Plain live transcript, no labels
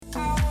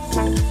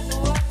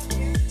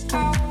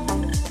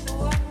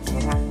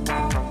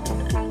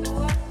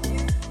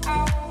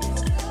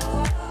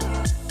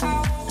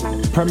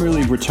Premier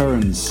League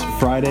returns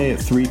Friday at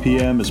 3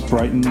 p.m. as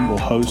Brighton will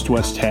host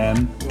West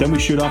Ham. Then we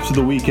shoot off to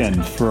the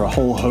weekend for a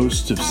whole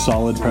host of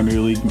solid Premier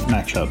League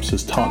matchups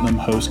as Tottenham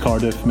host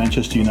Cardiff,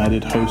 Manchester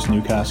United host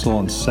Newcastle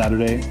on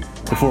Saturday,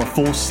 before a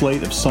full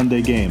slate of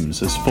Sunday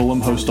games as Fulham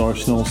host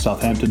Arsenal,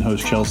 Southampton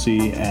host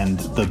Chelsea, and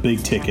the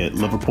big ticket,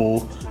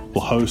 Liverpool,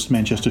 will host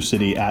Manchester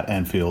City at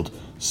Anfield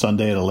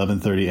Sunday at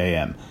 11:30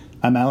 a.m.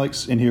 I'm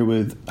Alex, in here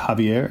with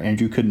Javier.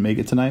 Andrew couldn't make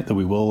it tonight, though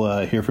we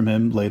will hear from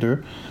him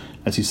later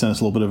as he sent us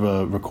a little bit of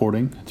a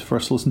recording for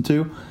us to listen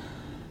to.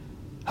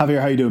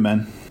 Javier, how you doing,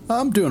 man?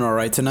 I'm doing all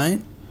right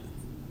tonight.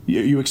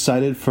 You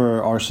excited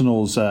for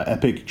Arsenal's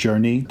epic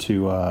journey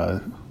to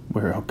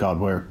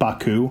where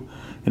Baku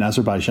in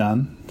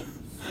Azerbaijan?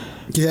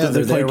 Yeah,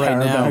 they play there right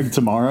now.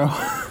 Tomorrow.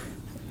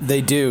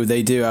 They do.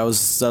 I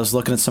was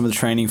looking at some of the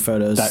training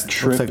photos. That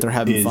trip looks like they're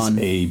having fun.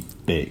 A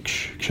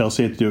bitch.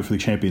 Chelsea had to do it for the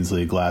Champions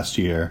League last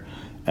year,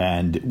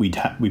 and we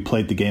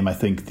played the game, I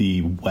think,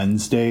 the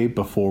Wednesday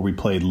before we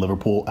played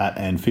Liverpool at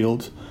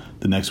Anfield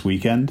the next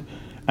weekend.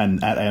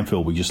 And at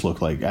Anfield, we just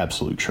looked like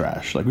absolute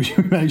trash. Like we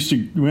managed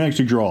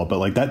to draw, but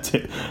like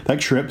that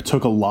trip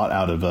took a lot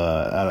out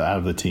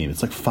of the team.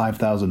 It's like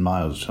 5,000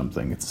 miles or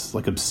something. It's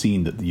like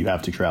obscene that you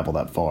have to travel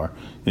that far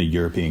in a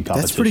European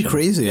competition. That's pretty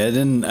crazy. I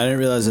didn't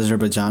realize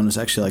Azerbaijan was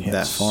actually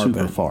that far.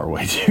 Super far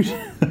away, dude.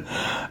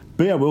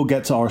 But yeah, we'll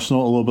get to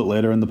Arsenal a little bit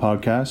later in the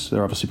podcast.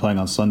 They're obviously playing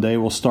on Sunday.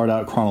 We'll start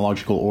out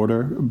chronological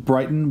order.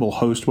 Brighton will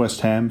host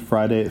West Ham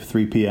Friday at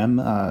 3 p.m.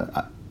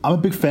 I'm a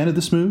big fan of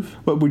this move,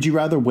 but would you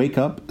rather wake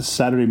up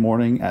Saturday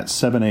morning at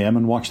 7 a.m.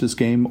 and watch this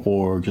game,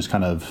 or just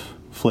kind of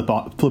flip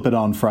it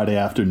on Friday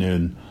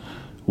afternoon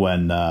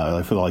when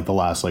for the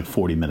last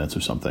 40 minutes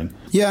or something?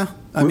 Yeah,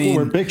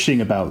 we're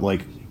bitching about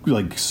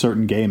like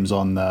certain games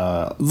on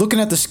looking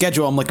at the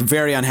schedule. I'm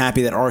very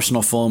unhappy that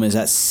Arsenal Fulham is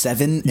at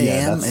 7 a.m.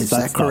 Yeah, is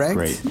that correct?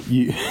 Not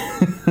great.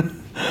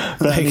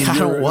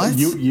 But what?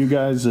 You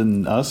guys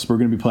and us, we're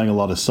going to be playing a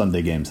lot of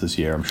Sunday games this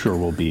year. I'm sure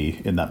we'll be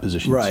in that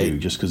position too,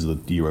 just because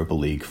of the Europa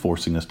League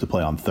forcing us to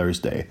play on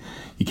Thursday.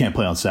 You can't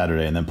play on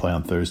Saturday and then play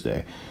on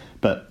Thursday.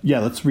 But yeah,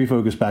 let's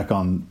refocus back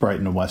on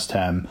Brighton and West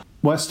Ham.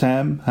 West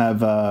Ham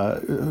have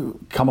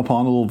come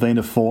upon a little vein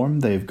of form.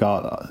 They've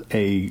got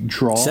a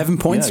draw, 7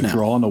 points now, a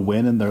draw and a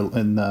win in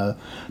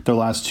their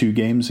last two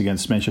games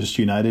against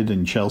Manchester United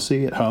and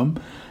Chelsea at home.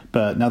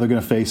 But now they're going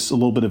to face a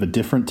little bit of a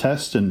different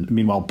test. And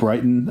meanwhile,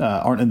 Brighton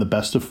aren't in the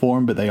best of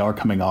form, but they are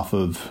coming off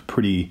of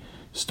pretty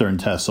stern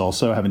tests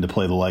also, having to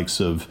play the likes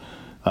of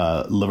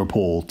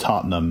Liverpool,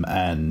 Tottenham,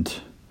 and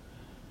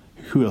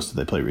who else did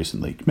they play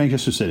recently?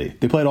 Manchester City.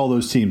 They played all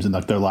those teams in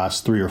their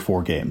last 3 or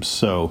 4 games.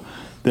 So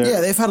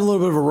they've had a little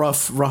bit of a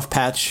rough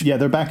patch. Yeah,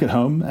 they're back at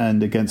home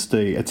and against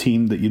a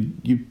team that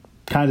you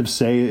kind of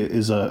say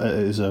is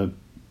a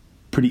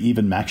pretty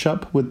even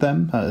matchup with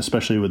them,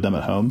 especially with them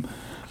at home.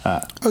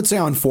 I would say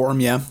on form,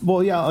 yeah.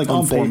 Well, yeah,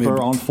 on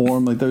paper, on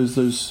form, there's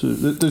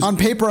on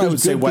paper, I would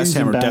say West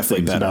Ham are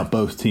definitely better about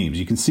both teams.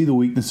 You can see the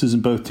weaknesses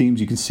in both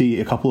teams. You can see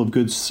a couple of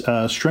good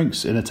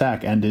strengths in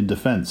attack and in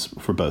defense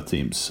for both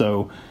teams.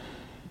 So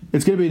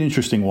it's going to be an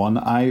interesting one.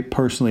 I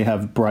personally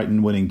have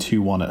Brighton winning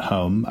 2-1 at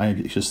home. I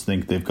just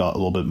think they've got a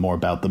little bit more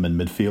about them in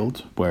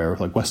midfield, where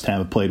West Ham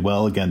have played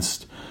well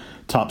against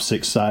top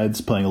 6 sides,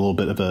 playing a little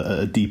bit of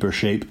a deeper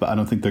shape, but I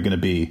don't think they're going to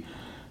be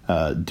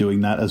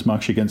doing that as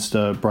much against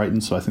Brighton,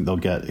 so I think they'll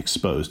get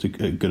exposed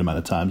a good amount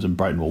of times, and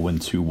Brighton will win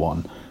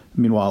 2-1.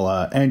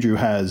 Meanwhile, Andrew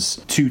has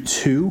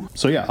 2-2.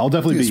 So yeah, I'll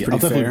definitely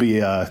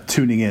be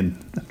tuning in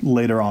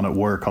later on at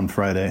work on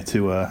Friday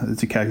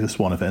to catch this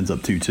one if it ends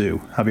up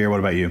 2-2. Javier, what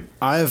about you?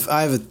 I have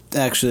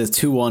actually a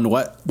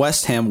 2-1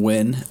 West Ham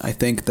win. I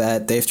think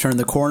that they've turned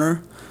the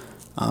corner.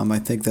 I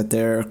think that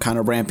they're kind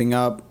of ramping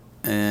up,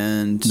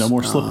 and no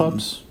more slip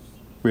ups.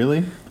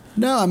 Really?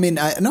 No, I mean,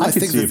 I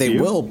think that they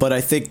will, but I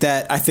think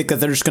that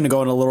they're just going to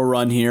go on a little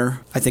run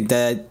here. I think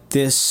that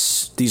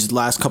these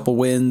last couple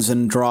wins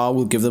and draw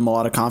will give them a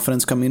lot of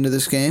confidence coming into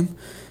this game,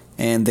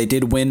 and they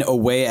did win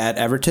away at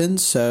Everton,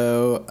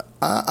 so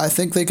I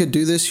think they could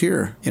do this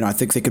here. I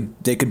think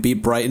they could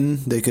beat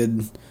Brighton. They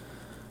could.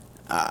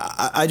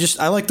 I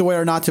like the way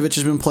Arnautovic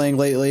has been playing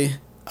lately,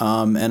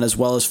 and as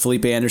well as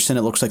Felipe Anderson.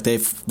 It looks like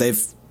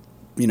they've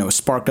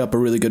sparked up a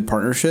really good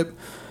partnership.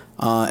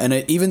 And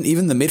even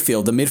the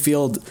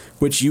midfield,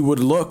 which you would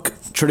look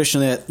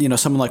traditionally at,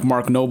 someone like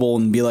Mark Noble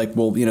and be like,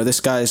 well, this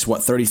guy's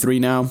 33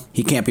 now.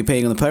 He can't be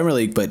playing in the Premier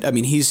League, but I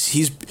mean,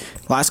 he's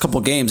last couple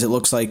of games, it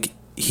looks like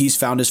he's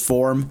found his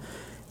form.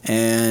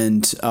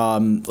 And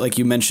like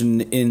you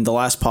mentioned in the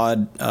last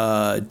pod,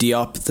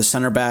 Diop, the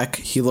center back,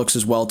 he looks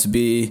as well to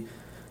be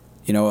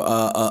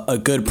a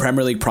good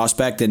Premier League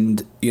prospect,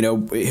 and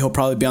he'll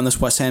probably be on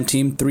this West Ham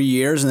team 3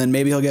 years, and then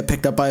maybe he'll get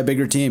picked up by a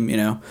bigger team.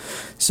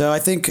 So I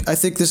think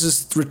this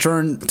is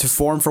return to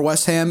form for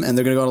West Ham, and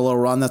they're going to go on a little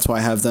run. That's why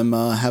I have them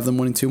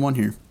winning 2-1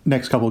 here.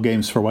 Next couple of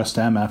games for West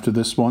Ham after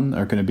this one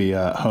are going to be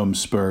home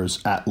Spurs,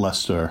 at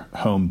Leicester,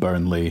 home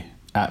Burnley,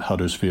 at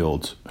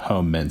Huddersfield,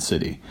 home Man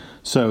City.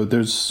 So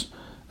there's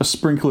a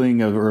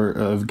sprinkling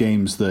of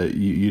games that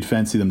you'd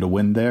fancy them to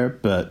win there,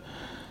 but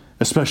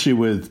especially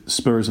with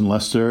Spurs and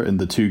Leicester in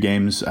the 2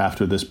 games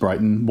after this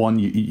Brighton one,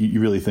 you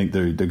really think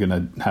they're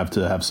going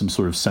to have some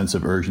sort of sense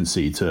of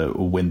urgency to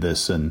win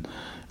this and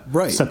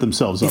set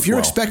themselves up. If you're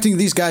expecting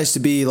these guys to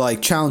be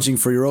like challenging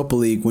for Europa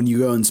League when you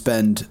go and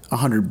spend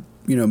 100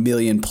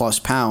 million plus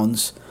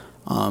pounds,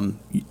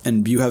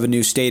 and you have a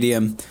new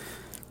stadium,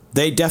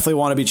 they definitely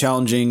want to be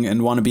challenging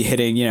and want to be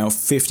hitting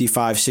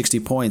 55, 60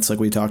 points like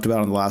we talked about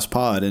on the last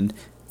pod, and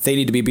they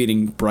need to be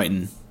beating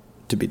Brighton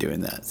to be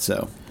doing that.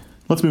 So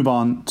let's move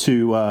on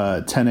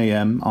to 10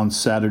 a.m. on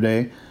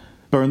Saturday.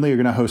 Burnley are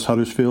going to host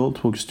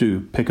Huddersfield. We'll just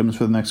do pick'ems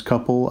for the next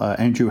couple.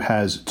 Andrew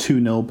has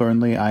 2-0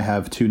 Burnley. I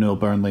have 2-0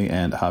 Burnley,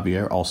 and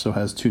Javier also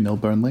has 2-0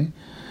 Burnley.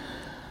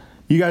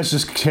 You guys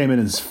just came in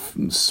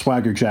and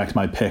swagger jacked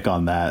my pick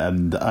on that,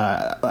 and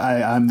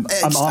I'm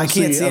honestly I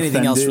can't see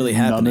anything else really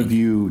happening. None of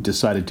you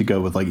decided to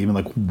go with even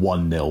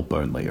 1-0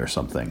 Burnley or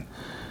something,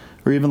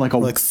 or even like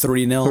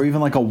 3-0, or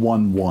even like a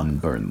 1-1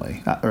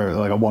 Burnley, or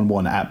like a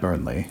 1-1 at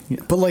Burnley.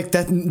 But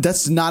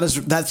that's not as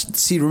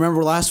See,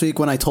 remember last week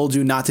when I told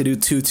you not to do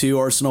 2-2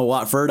 Arsenal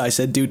Watford? I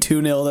said do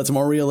 2-0. That's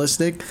more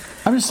realistic.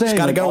 I'm just saying,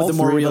 got to go with the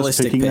more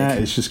realistic pick.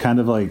 It's just kind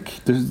of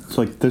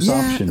there's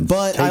options.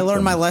 But I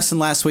learned my lesson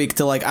last week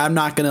to I'm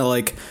not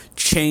gonna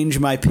change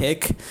my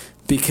pick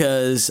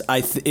because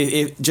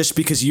just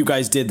because you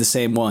guys did the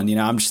same one,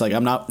 I'm just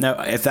I'm not. No,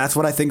 if that's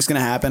what I think is going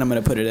to happen, I'm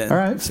going to put it in. All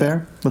right,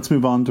 fair. Let's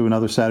move on to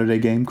another Saturday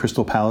game.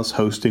 Crystal Palace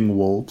hosting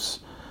Wolves.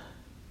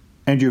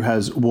 Andrew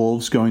has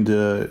Wolves going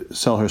to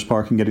Selhurst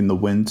Park and getting the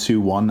win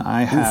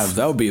 2-1.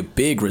 That would be a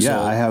big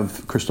result. Yeah, I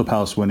have Crystal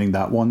Palace winning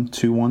that one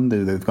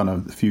 2-1. They've gone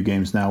a few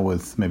games now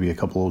with maybe a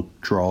couple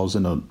of draws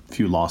and a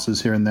few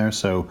losses here and there.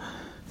 So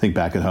I think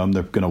back at home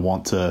they're going to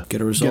want to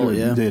get a result.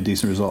 Get a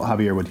decent result.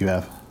 Javier, what do you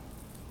have?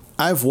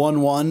 I have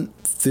 1-1.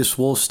 This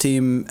Wolves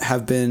team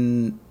have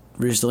been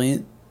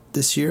resilient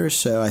this year,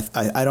 so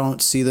I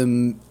don't see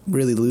them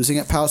really losing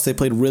at Palace. They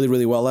played really,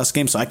 really well last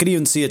game, so I could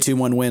even see a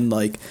 2-1 win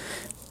like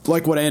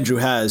what Andrew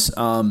has.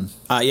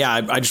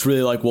 I just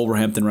really like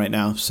Wolverhampton right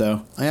now,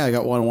 so yeah, I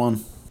got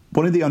 1-1.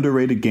 One of the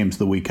underrated games of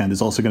the weekend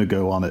is also going to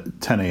go on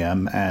at 10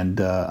 a.m., and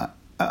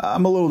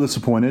I'm a little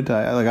disappointed.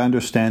 I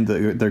understand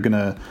that they're going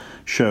to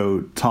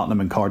show Tottenham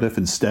and Cardiff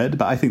instead,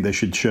 but I think they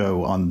should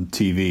show on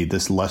TV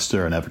this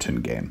Leicester and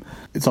Everton game.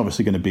 It's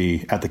obviously going to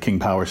be at the King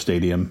Power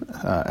Stadium,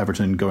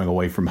 Everton going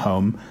away from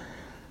home.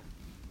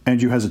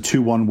 Andrew has a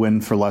 2-1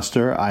 win for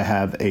Leicester. I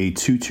have a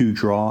 2-2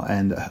 draw,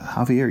 and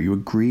Javier, you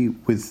agree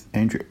with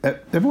Andrew.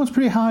 Everyone's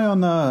pretty high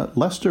on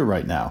Leicester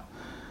right now.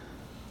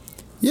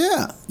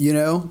 Yeah,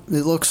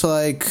 it looks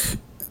like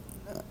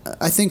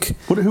I think.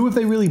 Who have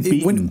they really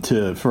beaten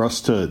for us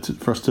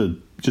to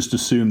just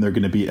assume they're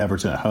going to beat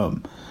Everton at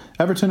home?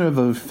 Everton have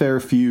a fair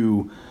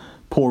few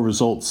poor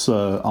results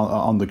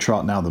on the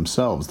trot now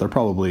themselves. They're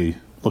probably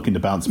looking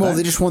to bounce back. Well,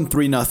 they just won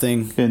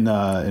 3-0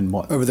 in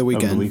what over the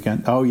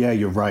weekend. Oh yeah,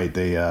 you're right.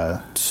 They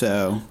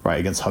right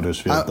against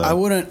Huddersfield.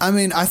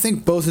 I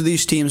think both of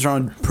these teams are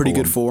on pretty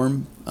good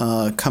form,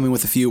 coming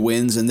with a few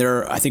wins, and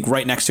they're I think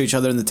right next to each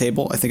other in the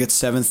table. I think it's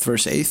 7th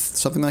versus 8th,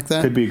 something like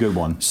that. Could be a good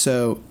one.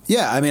 So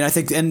yeah, I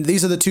think, and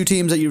these are the two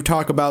teams that you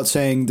talk about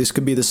saying this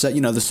could be the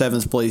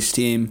 7th place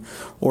team,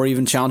 or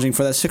even challenging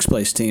for that 6th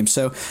place team.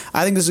 So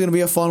I think this is going to be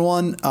a fun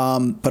one.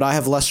 But I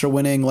have Leicester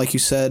winning, like you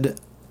said.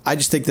 I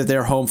just think that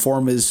their home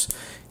form is,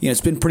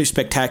 it's been pretty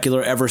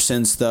spectacular ever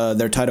since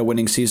their title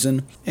winning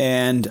season.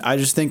 And I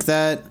just think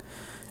that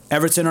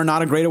Everton are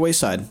not a great away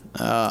side.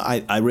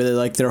 I really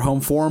like their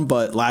home form,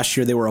 but last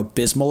year they were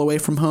abysmal away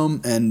from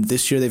home, and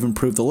this year they've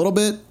improved a little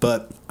bit,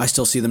 but I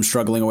still see them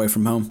struggling away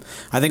from home.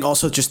 I think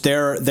also just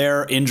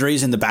their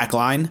injuries in the back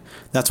line,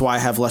 that's why I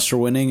have Leicester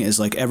winning, is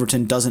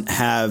Everton doesn't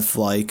have,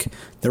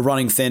 they're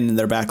running thin in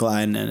their back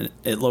line, and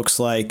it looks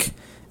like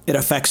it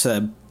affects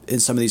them in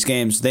some of these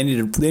games. They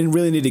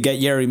really need to get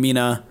Yerry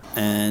Mina,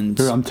 and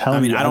I'm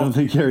telling you, I don't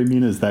think Yerry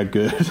Mina is that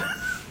good.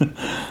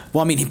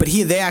 Well, but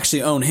they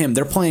actually own him.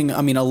 They're playing,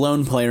 a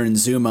lone player in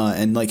Zuma,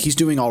 and he's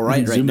doing all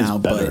right right now.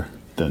 Better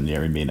than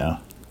Yerry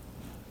Mina.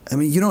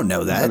 You don't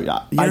know that.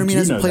 Yerry Mina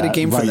hasn't played a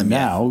game for them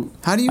now. Yet.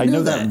 How do you know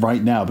that? I know that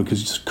right now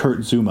because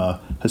Kurt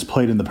Zuma has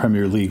played in the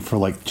Premier League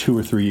for 2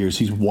 or 3 years.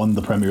 He's won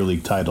the Premier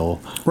League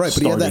title. Right,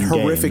 but he had that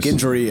horrific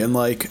injury and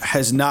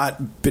has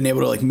not been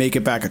able to make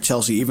it back at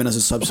Chelsea even as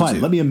a substitute.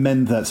 Fine, let me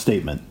amend that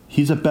statement.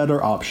 He's a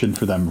better option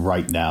for them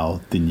right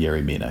now than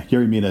Yerry Mina.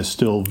 Yerry Mina is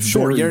still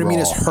very Yerry raw.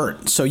 Mina's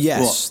hurt, so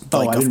yes, of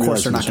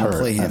course they're not going to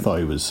play him. I thought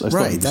he was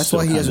right. That's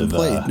why he hasn't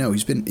played. No,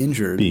 he's been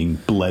injured, being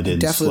bled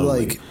in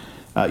slowly.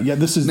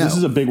 This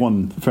is a big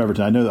one for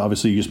Everton. I know that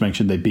obviously you just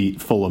mentioned they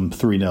beat Fulham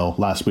 3-0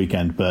 last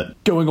weekend,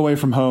 but going away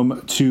from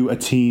home to a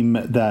team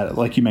that,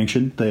 like you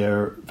mentioned, they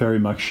are very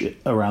much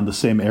around the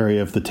same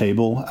area of the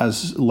table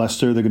as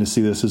Leicester. They're going to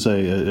see this as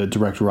a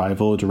direct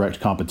rival, a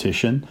direct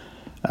competition,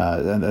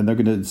 and they're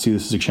going to see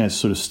this as a chance to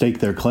sort of stake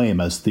their claim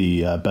as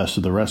the best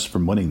of the rest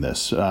from winning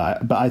this.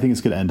 But I think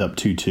it's going to end up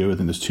 2-2. I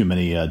think there's too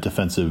many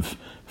defensive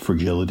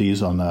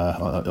fragilities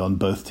on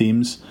both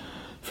teams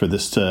for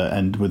this to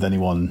end with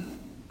anyone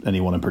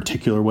in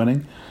particular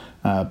winning.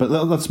 But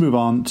let's move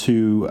on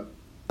to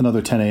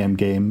another 10 a.m.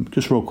 game.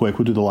 Just real quick,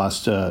 we'll do the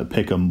last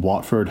pick 'em.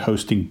 Watford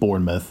hosting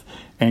Bournemouth.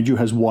 Andrew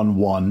has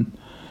 1-1.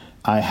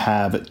 I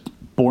have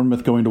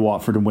Bournemouth going to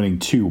Watford and winning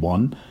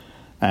 2-1.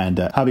 And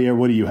Javier,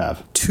 what do you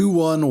have?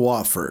 2-1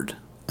 Watford.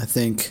 I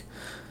think,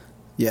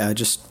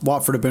 just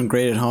Watford have been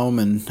great at home,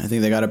 and I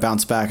think they got to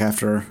bounce back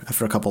after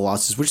a couple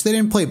losses, which they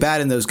didn't play bad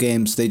in those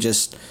games.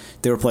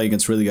 They were playing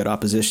against really good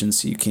opposition,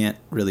 so you can't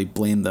really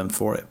blame them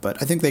for it.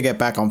 But I think they get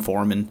back on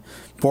form, and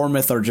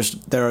Bournemouth are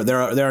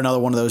they're another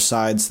one of those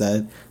sides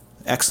that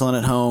excellent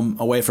at home,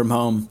 away from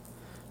home,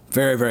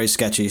 very, very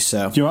sketchy.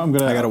 So do you know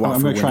what,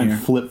 I'm gonna try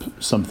and flip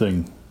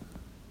something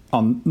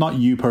on, not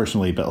you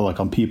personally, but like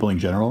on people in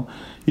general.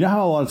 You know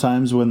how a lot of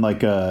times when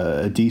like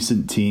a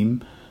decent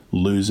team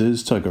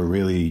loses to like a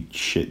really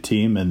shit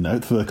team,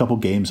 and for a couple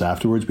games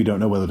afterwards we don't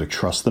know whether to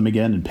trust them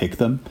again and pick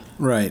them?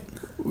 Right.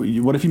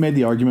 What if you made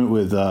the argument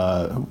with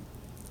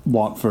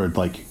Watford,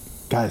 like,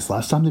 guys,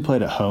 last time they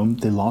played at home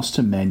they lost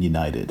to Man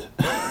United.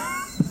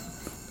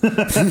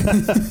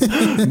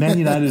 Man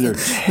United are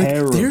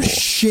terrible. They're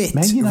shit.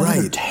 Man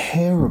United are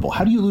terrible.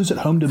 How do you lose at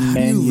home to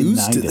Man United?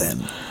 Lose to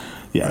them?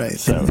 Yeah, right.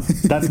 So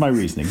that's my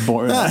reasoning.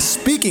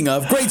 Speaking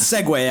of, great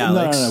segue,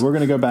 Alex. No. We're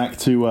going to go back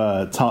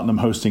to Tottenham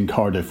hosting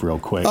Cardiff real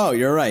quick. Oh,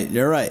 you're right.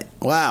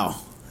 Wow.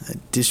 I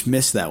just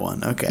missed that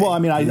one. Okay. Well, I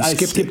mean, I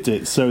skipped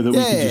it so that we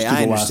could just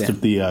do the last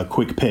of the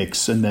quick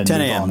picks and then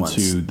move on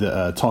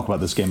to talk about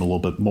this game a little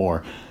bit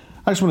more.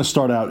 I just want to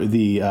start out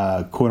the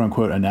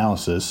quote-unquote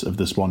analysis of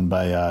this one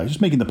by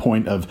just making the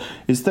point of,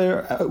 is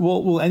there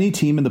will any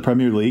team in the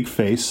Premier League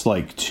face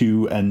like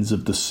two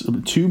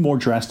more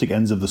drastic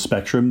ends of the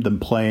spectrum than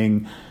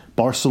playing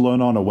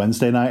Barcelona on a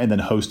Wednesday night and then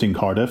hosting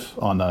Cardiff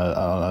on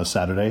a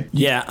Saturday?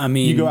 Yeah, I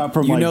mean, you go out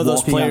from like those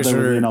walking players out there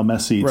with Lionel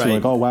Messi right. to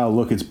like, oh wow,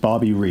 look, it's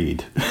Bobby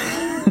Reed.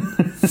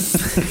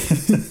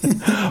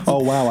 Oh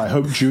wow! I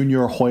hope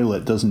Junior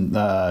Hoylett doesn't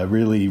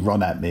really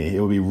run at me.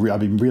 I'd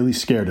be really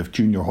scared if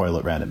Junior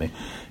Hoylett ran at me.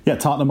 Yeah,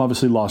 Tottenham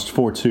obviously lost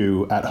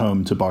 4-2 at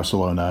home to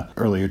Barcelona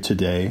earlier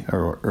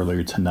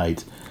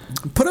tonight.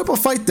 Put up a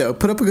fight though.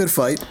 Put up a good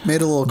fight.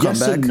 Made a little comeback.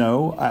 Yes and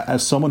no.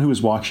 As someone who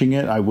was watching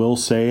it, I will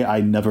say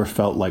I never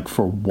felt like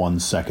for 1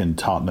 second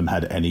Tottenham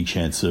had any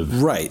chance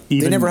of. Right.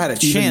 They never had a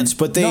chance,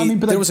 but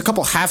there was a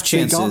couple half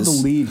chances. They got the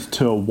lead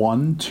to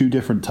 1-2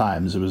 different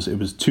times. It was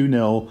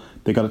 2-0.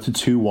 They got it to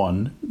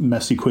 2-1.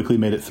 Messi quickly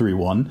made it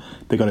 3-1.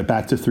 They got it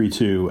back to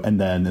 3-2, and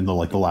then in the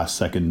last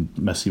second,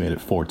 Messi made it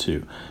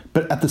 4-2.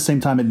 But at the same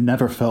time, it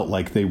never felt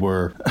like they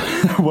were.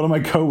 One of my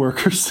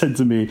coworkers said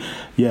to me,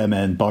 "Yeah,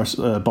 man,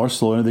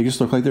 Barcelona, they just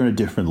look like they're in a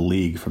different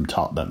league from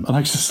Tottenham." And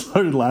I just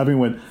started laughing.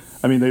 Went,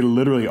 I mean, they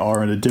literally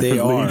are in a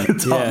different league than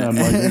Tottenham,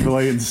 like they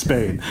play in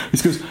Spain. He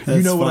goes,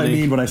 "You know what I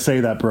mean when I say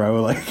that,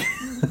 bro?" Like.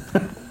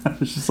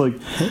 It's just like,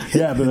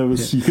 yeah, but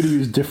you could have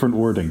used different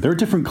wording. They're a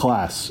different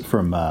class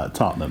from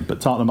Tottenham, but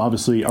Tottenham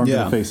obviously aren't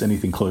going to face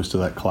anything close to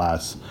that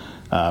class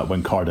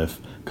when Cardiff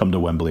come to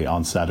Wembley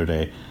on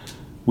Saturday.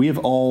 We have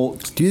all.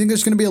 Do you think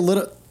there's going to be a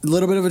little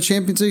bit of a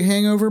Champions League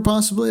hangover?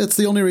 Possibly. That's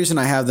the only reason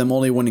I have them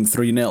only winning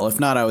 3-0. If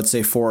not, I would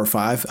say 4 or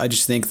 5. I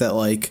just think that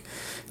like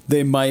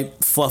they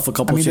might fluff a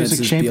couple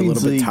chances, be a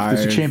little bit tired.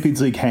 There's a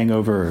Champions League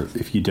hangover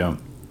if you don't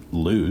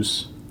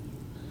lose.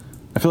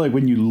 I feel like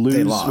when you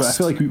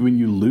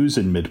lose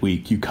in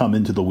midweek, you come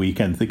into the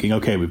weekend thinking,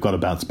 okay, we've got to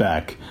bounce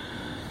back,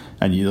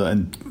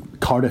 and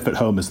Cardiff at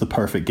home is the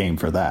perfect game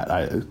for that.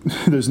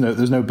 There's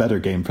no better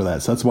game for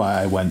that. So that's why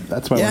I went big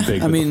with the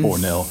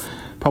 4-0.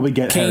 Probably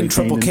get Harry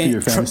Kane into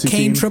your fantasy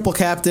team. Triple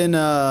captain.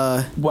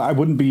 Well, I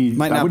wouldn't be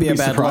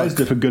surprised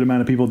if a good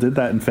amount of people did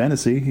that in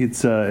fantasy.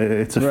 It's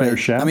a fair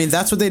shout. I mean,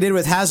 that's what they did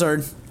with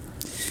Hazard.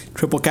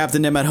 Triple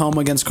captain him at home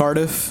against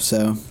Cardiff.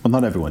 So well,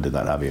 not everyone did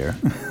that, Javier.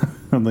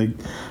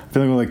 I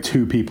feel like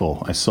 2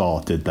 people I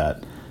saw did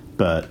that,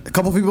 but a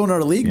couple people in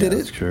our league did it.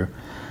 That's true.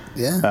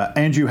 Yeah.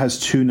 Andrew has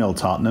 2-0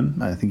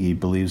 Tottenham. I think he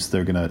believes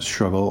they're going to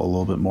struggle a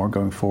little bit more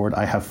going forward.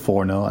 I have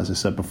 4-0, as I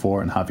said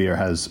before, and Javier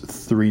has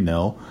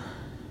 3-0.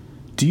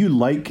 Do you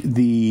like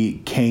the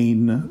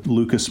Kane,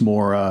 Lucas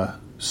Moura,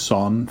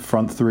 Son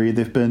front three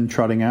they've been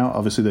trotting out?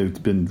 Obviously,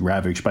 they've been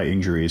ravaged by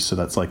injuries, so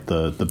that's like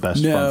the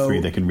best front three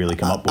they can really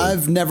come up with.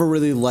 I've never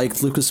really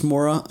liked Lucas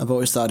Moura. I've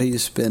always thought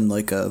he's been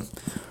like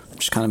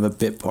just kind of a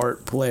bit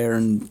part player,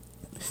 and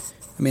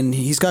I mean,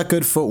 he's got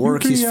good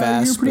footwork. He's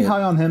fast. You were pretty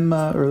high on him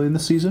early in the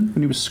season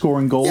when he was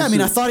scoring goals. Yeah, I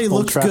mean, I thought he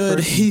looked good.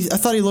 I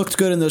thought he looked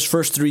good in those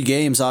first 3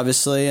 games,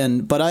 obviously.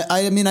 But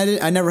I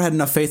never had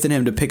enough faith in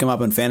him to pick him up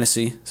in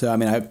fantasy. So I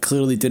mean, I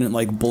clearly didn't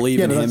believe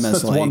in him as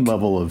that's one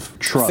level of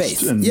trust.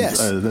 Faith. And,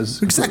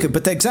 yes, exactly.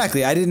 But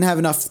exactly, I didn't have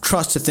enough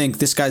trust to think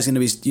this guy's going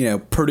to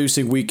be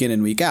producing week in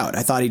and week out.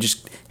 I thought he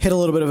just hit a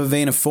little bit of a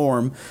vein of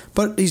form,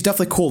 but he's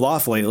definitely cooled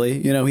off lately.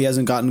 He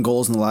hasn't gotten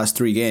goals in the last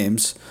 3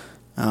 games,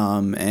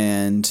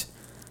 and.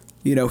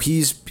 He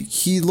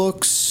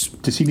looks.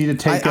 Does he need to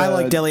take? I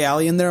like Dele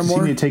Alli in there more.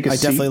 Does he need to take a I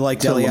definitely like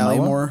Dele Alli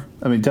more.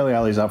 I mean, Dele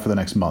Alli's out for the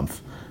next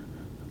month.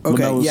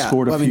 Okay, Lamella's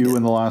scored a few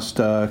in the last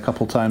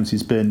couple times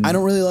he's been. I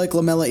don't really like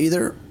Lamella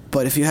either,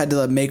 but if you had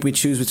to make me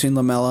choose between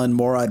Lamella and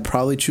Moura, I'd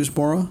probably choose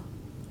Moura.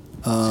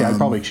 I'd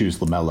probably choose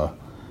Lamella.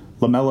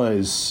 Lamela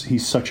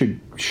he's such a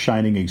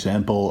shining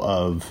example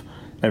of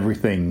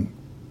everything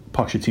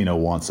Pochettino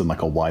wants in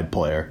like a wide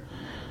player.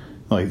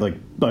 Like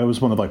I was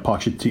one of like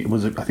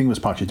Pochettino. I think it was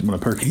Pochettino. One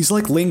of Perkins. He's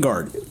like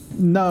Lingard.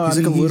 No, he's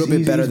like a little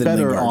bit better than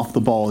better Lingard. Off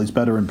the ball. He's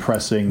better in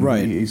pressing.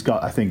 Right. He's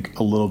got, I think,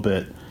 a little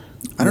bit.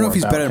 I don't know if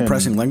he's better in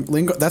pressing.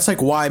 Lingard. That's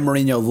like why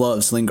Mourinho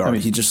loves Lingard. I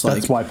mean, he just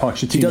that's why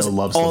Pochettino he does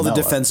loves all Lamela.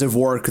 the defensive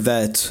work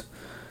that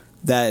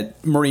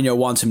Mourinho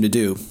wants him to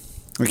do.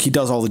 Like he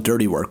does all the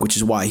dirty work, which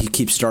is why he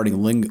keeps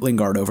starting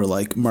Lingard over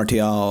like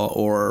Martial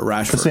or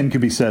Rashford. The same could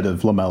be said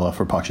of Lamela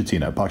for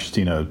Pochettino.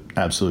 Pochettino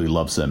absolutely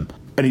loves him.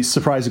 And he's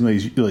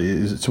surprisingly,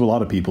 to a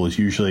lot of people, is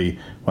usually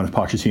one of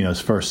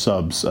Pochettino's first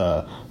subs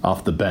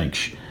off the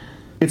bench.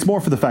 It's more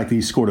for the fact that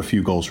he scored a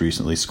few goals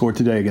recently. Scored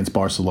today against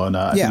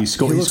Barcelona. Yeah, he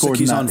scored like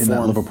in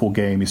that Liverpool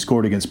game. He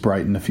scored against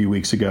Brighton a few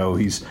weeks ago.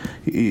 He's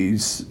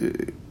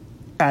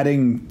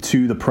adding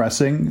to the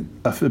pressing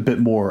a bit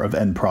more of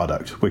end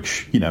product,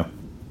 which, you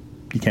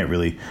can't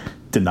really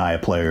deny a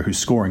player who's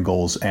scoring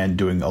goals and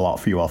doing a lot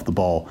for you off the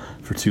ball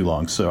for too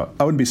long. So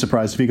I wouldn't be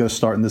surprised if he goes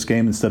start in this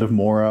game instead of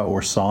Mora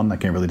or Son. I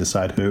can't really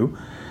decide who.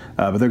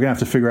 But they're going to have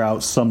to figure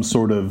out some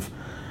sort of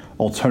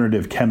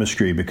alternative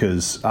chemistry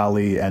because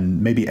Ali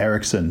and maybe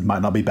Eriksen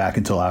might not be back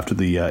until after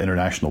the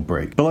international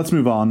break. But let's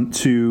move on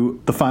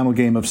to the final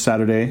game of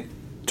Saturday,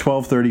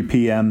 12:30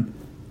 p.m.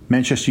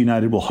 Manchester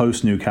United will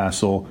host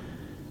Newcastle.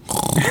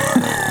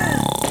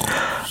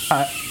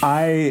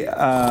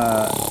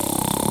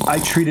 I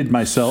treated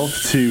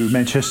myself to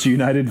Manchester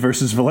United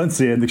versus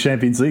Valencia in the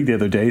Champions League the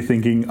other day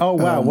thinking, oh,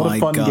 wow, what a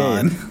fun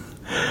game.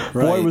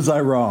 Right. Boy, was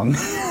I wrong.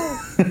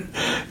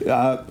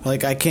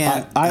 I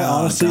can't. I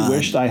honestly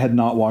wished I had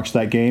not watched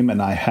that game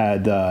and I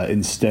had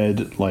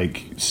instead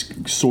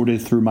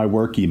sorted through my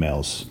work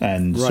emails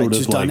and sort of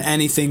just done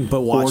anything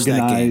but watch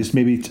that game.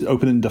 Maybe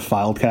opened a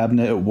file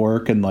cabinet at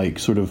work and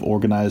sort of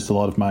organized a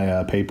lot of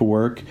my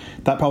paperwork.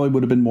 That probably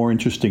would have been more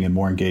interesting and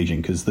more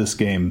engaging because this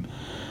game.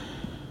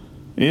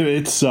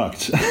 It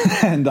sucked,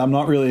 and I'm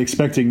not really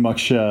expecting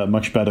much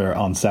better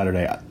on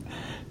Saturday.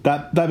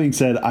 That being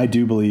said, I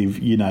do believe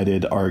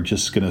United are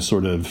just going to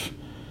sort of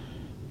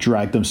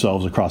drag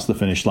themselves across the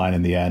finish line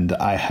in the end.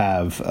 I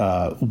have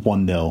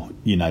 1-0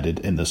 United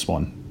in this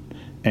one.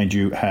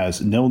 Andrew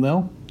has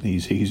 0-0.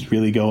 He's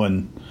really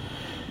going.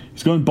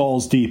 He's going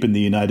balls deep in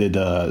the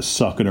United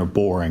sucking or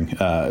boring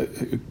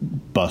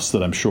bus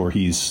that I'm sure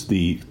he's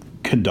the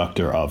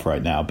conductor of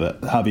right now.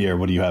 But Javier,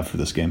 what do you have for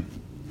this game?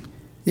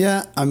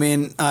 Yeah, I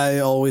mean, I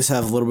always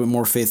have a little bit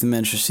more faith in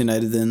Manchester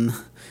United than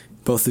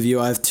both of you.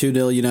 I have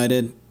 2-0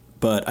 United,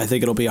 but I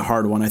think it'll be a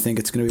hard one. I think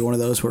it's going to be one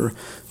of those where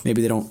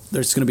maybe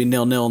there's going to be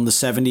 0-0 in the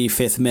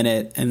 75th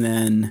minute, and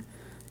then,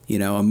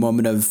 a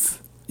moment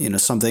of,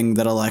 something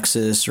that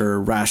Alexis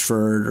or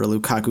Rashford or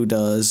Lukaku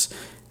does,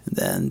 and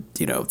then,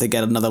 they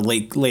get another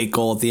late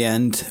goal at the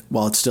end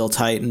while it's still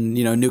tight, and,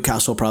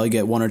 Newcastle will probably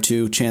get one or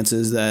two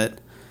chances that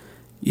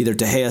either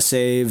De Gea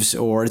saves,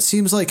 or it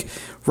seems like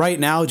right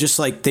now just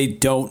like they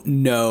don't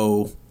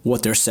know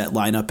what their set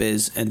lineup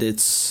is, and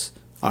it's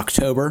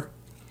October.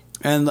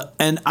 And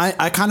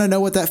I kind of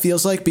know what that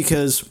feels like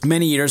because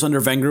many years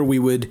under Wenger we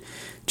would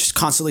just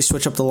constantly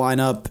switch up the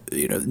lineup,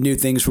 new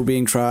things were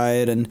being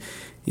tried, and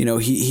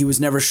he was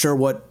never sure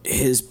what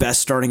his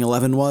best starting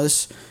 11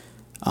 was.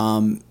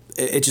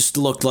 It just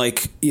looked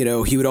like,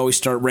 he would always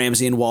start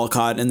Ramsey and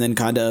Walcott, and then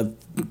kind of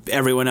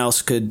everyone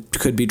else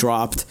could be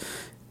dropped.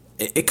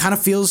 It kind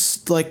of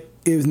feels like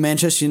with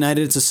Manchester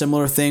United, it's a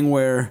similar thing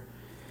where,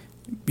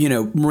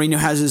 Mourinho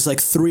has his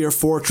 3 or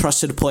 4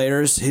 trusted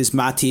players, his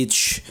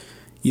Matic,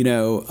 his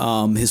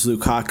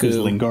Lukaku. His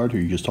Lingard, who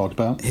you just talked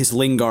about. His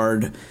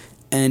Lingard.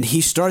 And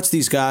he starts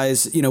these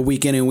guys,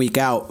 week in and week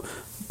out.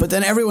 But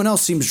then everyone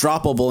else seems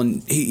droppable,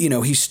 and he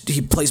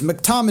plays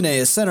McTominay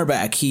as center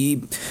back.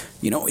 He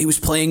was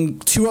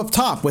playing 2 up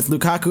top with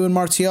Lukaku and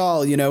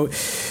Martial,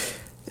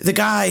 The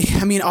guy,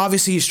 I mean,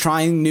 obviously he's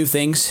trying new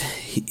things.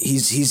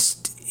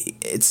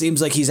 It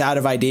seems like he's out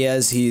of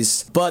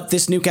ideas. But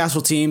this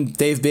Newcastle team,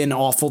 they've been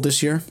awful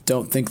this year.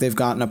 Don't think they've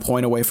gotten a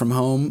point away from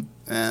home.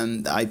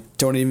 And I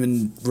don't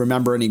even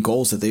remember any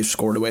goals that they've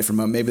scored away from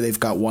home. Maybe they've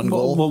got one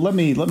goal. Well, let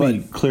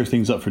me clear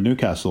things up for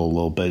Newcastle a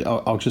little bit.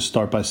 I'll just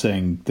start by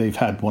saying they've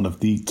had one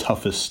of the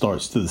toughest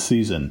starts to the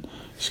season.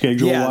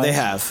 Schedule-wise. Yeah, they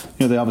have.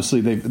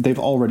 They've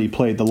already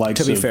played the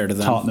likes of fair to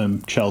them.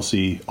 Tottenham,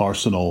 Chelsea,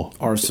 Arsenal,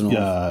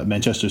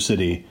 Manchester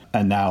City,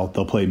 and now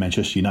they'll play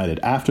Manchester United.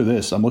 After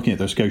this, I'm looking at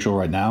their schedule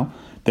right now.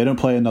 They don't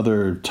play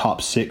another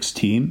top 6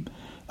 team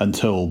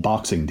until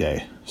Boxing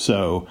Day.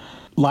 So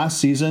last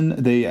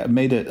season, they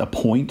made it a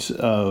point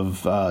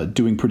of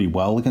doing pretty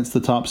well against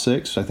the top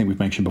 6. I think we've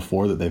mentioned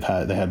before that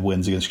they had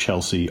wins against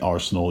Chelsea,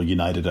 Arsenal,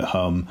 United at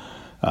home.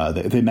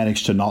 They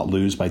managed to not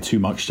lose by too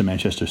much to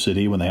Manchester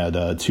City when they had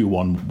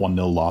 2-1,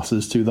 1-0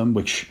 losses to them,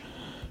 which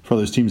for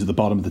those teams at the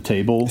bottom of the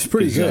table it's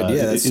pretty good.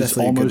 Yeah, it's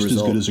almost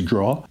as good as a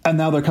draw. And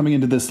now they're coming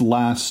into this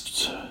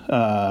last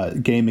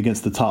game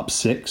against the top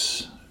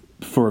 6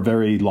 for a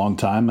very long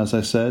time, as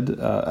I said.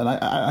 And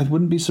I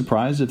wouldn't be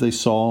surprised if they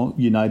saw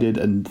United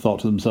and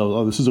thought to themselves,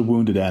 oh, this is a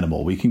wounded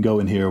animal. We can go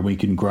in here and we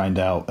can grind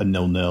out a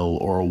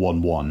 0-0 or a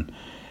 1-1.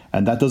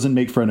 And that doesn't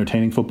make for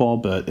entertaining football,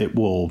 but it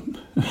will...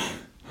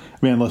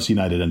 I mean, unless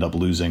United end up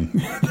losing,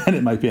 then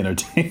it might be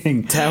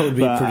entertaining. That would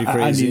be pretty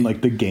crazy. I mean,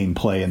 like the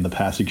gameplay and the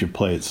passage of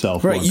play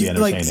itself right, won't be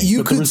entertaining. Like, you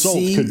but could the results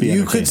see, could be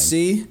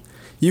entertaining.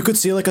 You could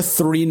see like a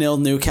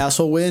 3-0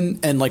 Newcastle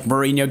win, and like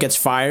Mourinho gets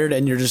fired,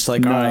 and you're just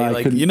like, all right,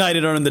 like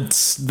United are in the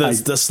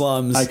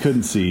slums. I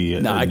couldn't see.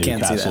 I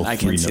can't see that. I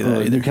can't see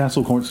that either.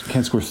 Newcastle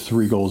can't score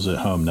 3 goals at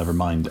home. Never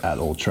mind at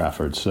Old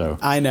Trafford. So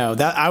I know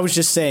that. I was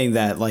just saying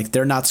that like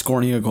they're not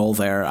scoring a goal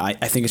there. I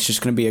think it's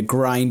just going to be a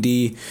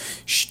grindy,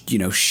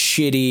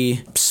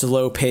 shitty,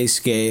 slow pace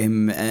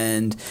game.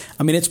 And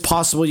I mean, it's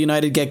possible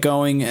United get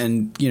going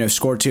and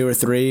score 2 or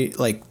 3.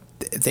 Like.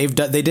 They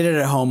did it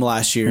at home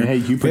last year. Hey,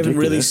 you we haven't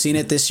really it. seen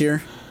it this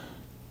year.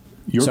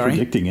 You're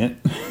predicting it.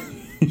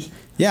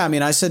 Yeah, I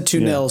mean, I said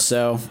 2-0,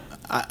 so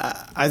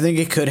I think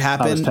it could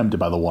happen. I was tempted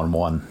by the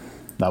 1-1.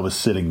 That was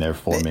sitting there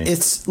for me.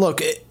 This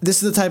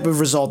is the type of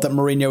result that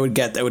Mourinho would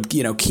get that would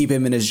keep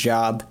him in his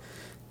job,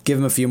 give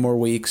him a few more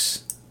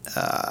weeks.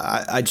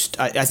 I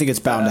think it's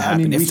bound to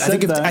happen. We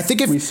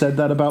said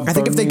that about. I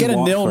think if they get a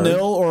Watford.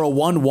 0-0 or a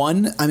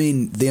 1-1, I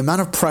mean, the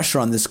amount of pressure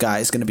on this guy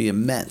is going to be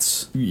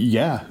immense.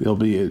 Yeah, it'll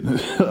be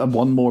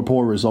one more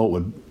poor result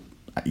would.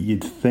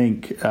 You'd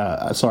think.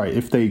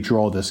 If they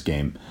draw this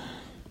game,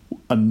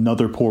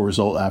 another poor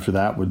result after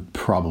that would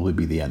probably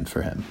be the end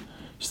for him.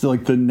 Still,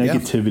 like the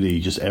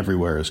negativity just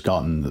everywhere has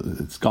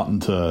gotten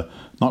to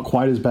not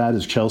quite as bad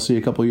as Chelsea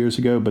a couple of years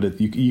ago,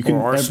 but you can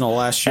or Arsenal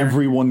last year.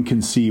 Everyone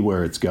can see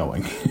where it's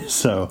going.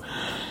 So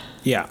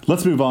yeah,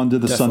 let's move on to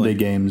the Definitely. Sunday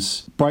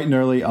games. Bright and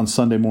early on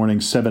Sunday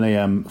morning, 7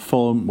 a.m.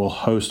 Fulham will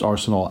host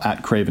Arsenal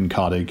at Craven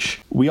Cottage.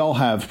 We all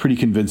have pretty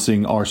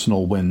convincing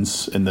Arsenal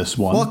wins in this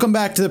one. Welcome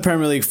back to the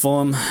Premier League,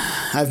 Fulham.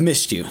 I've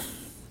missed you.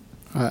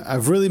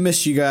 I've really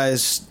missed you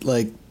guys.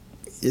 Like.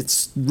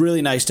 It's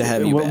really nice to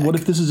have you back. What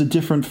if this is a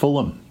different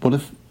Fulham?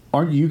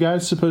 Aren't you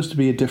guys supposed to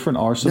be a different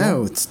Arsenal?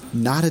 No, it's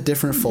not a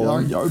different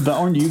Fulham.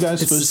 Aren't you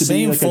guys supposed to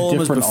be like a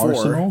different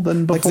Arsenal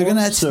than before?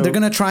 Like they're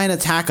gonna try and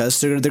attack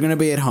us. They're gonna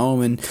be at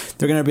home and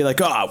they're gonna be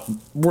like, oh,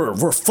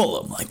 we're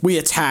Fulham. Like we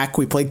attack,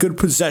 we play good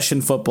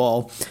possession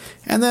football,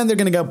 and then they're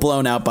gonna get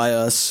blown out by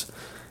us.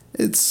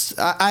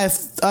 I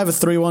have a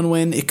 3-1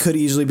 win. It could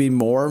easily be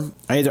more.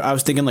 I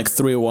was thinking like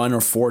 3-1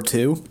 or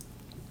 4-2.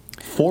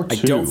 4-2. I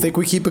don't think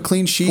we keep a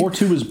clean sheet.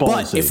 4-2 is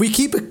ballsy. But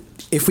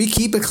if we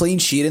keep a clean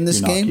sheet in this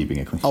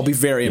game, I'll be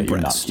very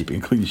impressed. You're not keeping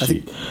a clean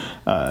sheet.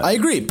 I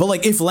agree, but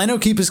like if Leno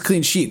keeps his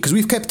clean sheet, because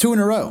we've kept 2 in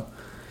a row,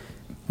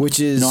 which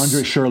is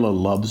Andre Schürrle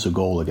loves a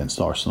goal against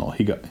Arsenal.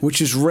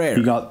 Which is rare.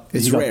 He got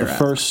the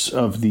first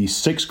of the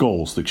 6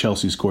 goals that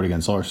Chelsea scored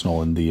against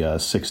Arsenal in the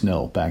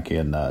 6-0 back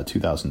in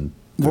 2000.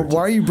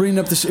 Why are you bringing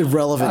up this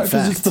irrelevant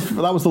fact?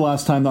 That was the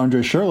last time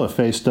Andre Schürrle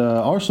faced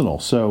Arsenal.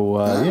 So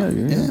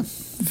yeah.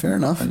 Fair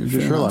enough.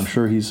 I'm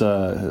sure he's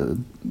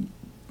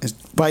is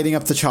biting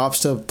up the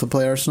chops to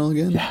play Arsenal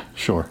again. Yeah,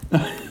 sure.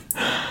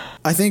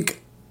 I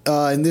think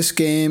in this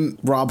game,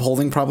 Rob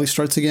Holding probably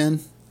starts again,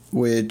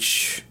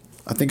 which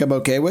I think I'm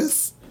okay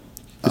with.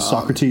 Is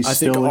Socrates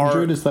still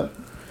injured? Is that?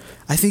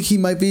 I think he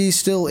might be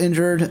still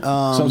injured. So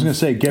I was going to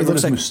say, get rid of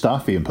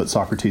Mustafi and put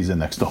Socrates in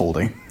next to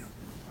Holding.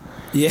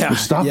 Yeah,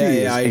 Mustafi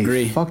is I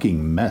agree. A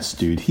fucking mess,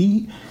 dude.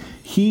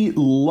 He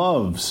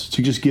loves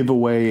to just give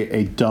away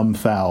a dumb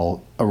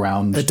foul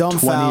around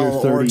 20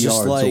 or 30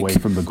 yards away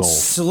from the goal.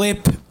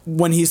 Slip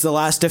when he's the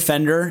last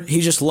defender. He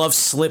just loves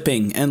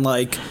slipping and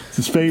like it's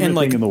his favorite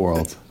thing in the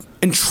world.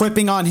 And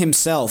tripping on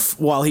himself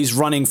while he's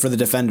running for the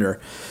defender.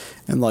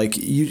 And like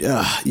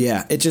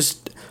it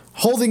just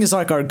Holding is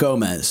like our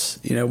Gomez.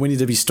 We need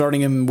to be starting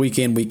him week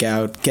in, week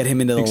out, get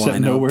him into the lineup. Except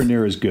nowhere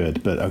near as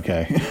good, but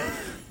okay.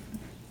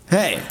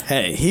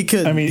 Hey, he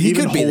could. I mean, he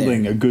even could be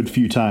Holding there. A good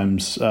few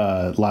times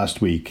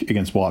last week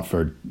against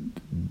Watford,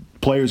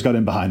 players got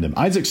in behind him.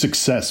 Isaac's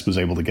success was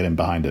able to get in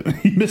behind him.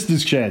 He missed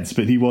his chance,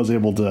 but he was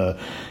able to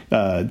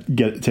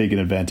take an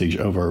advantage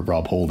over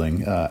Rob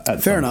Holding.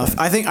 Fair enough.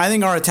 I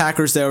think our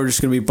attackers there are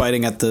just going to be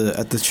biting at the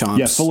chomps.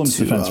 Yeah, Fulham's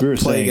defense. We were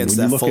saying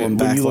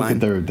when you look at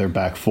their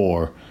back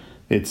four,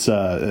 it's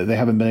they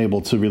haven't been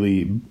able to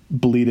really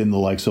bleed in the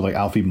likes of like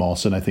Alfie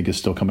Mawson. I think is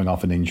still coming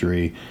off an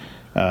injury.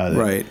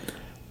 Right.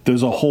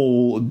 There's a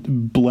whole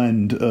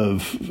blend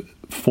of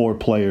 4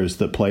 players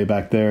that play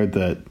back there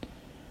that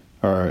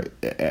are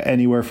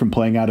anywhere from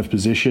playing out of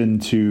position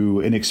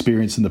to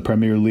inexperienced in the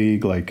Premier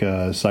League, like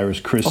Cyrus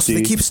Christie. Also,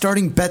 they keep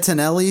starting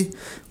Bettinelli,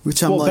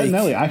 which I'm like.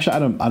 Bettinelli, actually,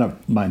 I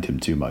don't mind him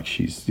too much.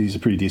 He's a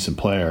pretty decent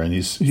player, and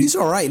he's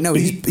all right. No,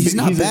 he's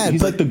not bad.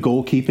 He's like the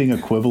goalkeeping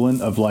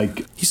equivalent of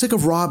like. He's like a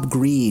Rob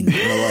Green, or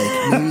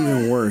like maybe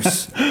even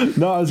worse.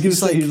 No, I was going to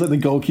say he's like the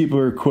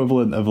goalkeeper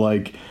equivalent of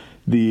like.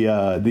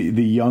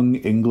 The young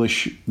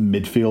English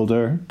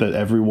midfielder that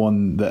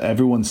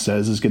everyone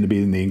says is going to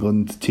be in the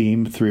England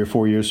team 3 or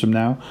 4 years from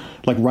now.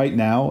 Like right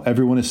now,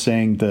 everyone is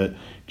saying that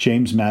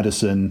James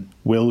Maddison,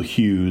 Will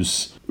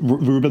Hughes,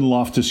 Ruben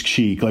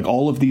Loftus-Cheek, like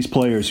all of these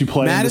players who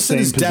play Maddison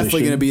in the same is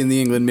definitely going to be in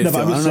the England midfield.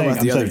 I don't know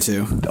about the other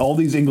two. All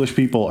these English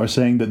people are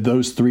saying that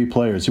those three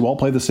players who all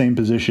play the same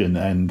position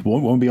and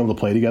won't be able to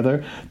play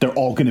together, they're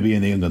all going to be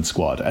in the England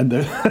squad. And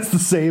that's the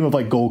same of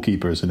like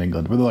goalkeepers in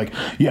England, where they're like,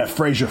 yeah,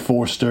 Fraser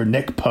Forster,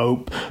 Nick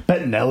Pope,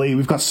 Bettinelli.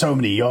 We've got so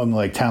many young,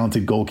 like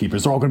talented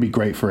goalkeepers. They're all going to be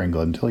great for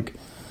England. Like,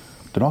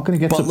 they're not going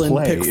to get Butland, to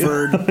play.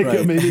 Pickford, like,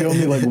 right. Maybe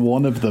only like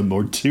one of them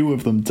or two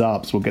of them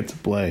tops will get to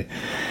play.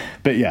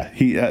 But yeah,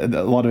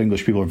 a lot of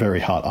English people are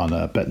very hot on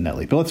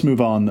Bettinelli. But let's move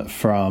on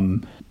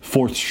from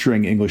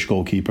fourth-string English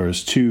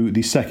goalkeepers to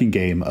the second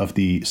game of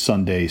the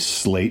Sunday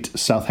slate.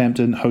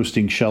 Southampton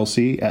hosting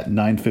Chelsea at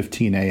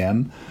 9:15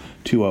 a.m.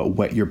 to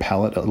whet your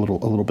palate a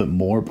little bit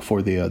more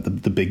before the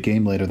big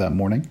game later that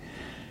morning.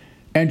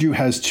 Andrew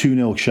has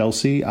 2-0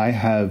 Chelsea. I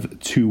have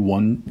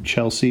 2-1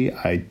 Chelsea.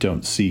 I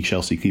don't see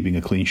Chelsea keeping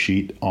a clean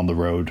sheet on the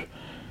road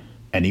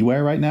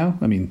anywhere right now.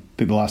 I mean, I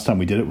think the last time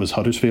we did it was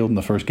Huddersfield in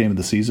the first game of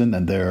the season,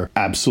 and they're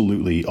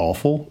absolutely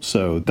awful.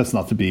 So that's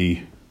not to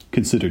be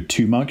considered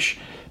too much.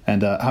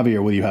 And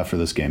Javier, what do you have for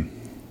this game?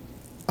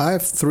 I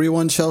have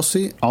 3-1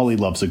 Chelsea. Ollie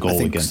loves a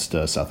goal against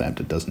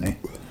Southampton, doesn't he?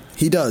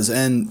 He does,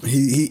 and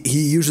he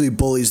usually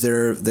bullies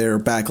their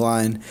back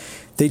line.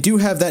 They do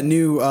have that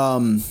new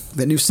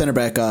center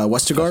back,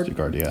 Westergaard.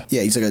 Westergaard, yeah.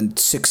 Yeah, he's like a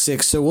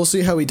 6'6", so we'll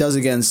see how he does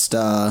against,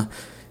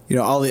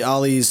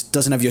 Ollie's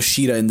doesn't have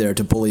Yoshida in there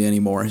to bully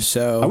anymore.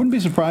 So I wouldn't be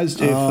surprised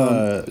if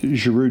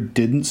Giroud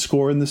didn't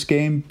score in this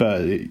game,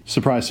 but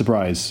surprise,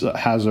 surprise,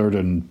 Hazard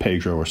and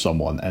Pedro or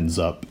someone ends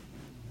up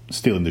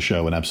stealing the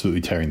show and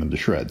absolutely tearing them to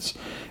shreds.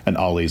 And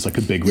Ollie's like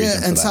a big reason for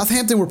that. Yeah, and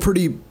Southampton were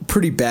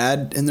pretty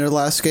bad in their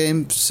last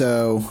game,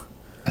 so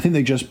I think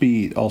they just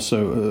beat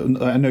also,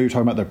 I know you're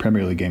talking about their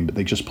Premier League game, but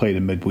they just played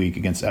in midweek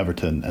against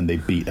Everton, and they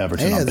beat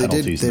Everton on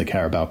penalties in the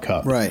Carabao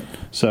Cup. Right.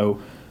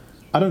 So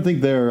I don't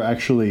think they're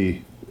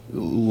actually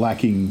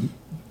lacking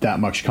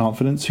that much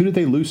confidence. Who did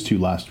they lose to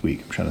last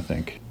week? I'm trying to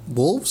think.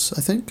 Wolves,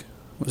 I think.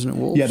 Wasn't it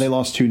Wolves? Yeah, they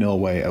lost 2-0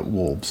 away at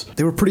Wolves.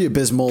 They were pretty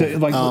abysmal. Their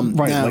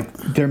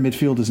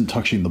midfield isn't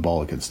touching the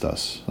ball against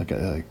us.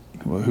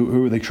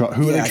 Who are they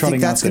trotting out there? I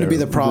think that's going to be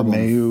the problem.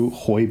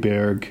 Romeu,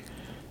 Højbjerg,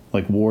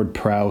 like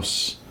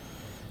Ward-Prowse,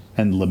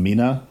 and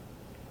Lamina.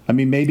 I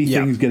mean, maybe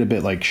things get a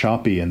bit like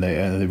choppy, and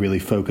they really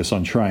focus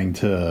on trying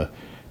to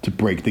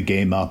break the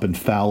game up and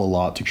foul a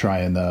lot to try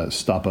and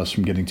stop us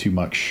from getting too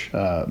much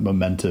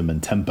momentum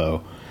and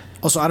tempo.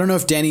 Also, I don't know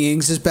if Danny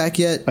Ings is back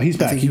yet. He's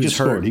back. He just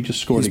scored. He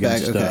just scored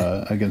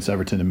against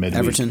Everton in midweek.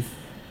 Everton.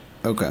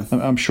 Okay.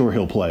 I'm sure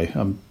he'll play.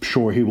 I'm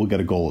sure he will get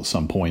a goal at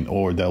some point,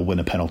 or they'll win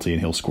a penalty and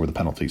he'll score the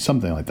penalty.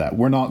 Something like that.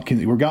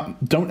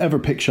 Don't ever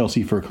pick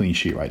Chelsea for a clean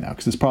sheet right now,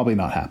 because it's probably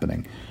not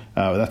happening.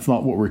 That's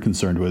not what we're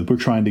concerned with. We're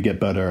trying to get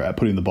better at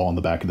putting the ball in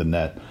the back of the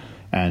net.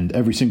 And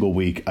every single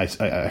week,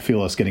 I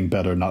feel us getting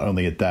better, not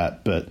only at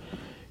that, but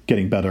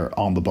getting better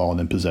on the ball and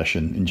in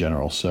possession in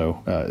general.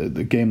 So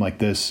the game like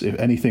this, if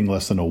anything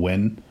less than a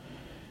win,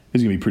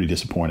 is going to be pretty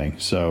disappointing.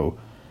 So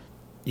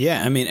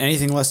yeah, I mean,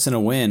 anything less than a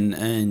win,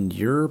 and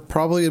you're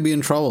probably going to be in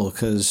trouble,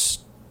 because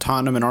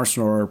Tottenham and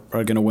Arsenal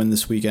are going to win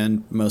this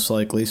weekend, most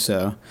likely.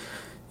 So,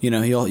 you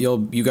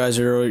guys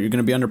you're going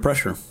to be under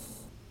pressure.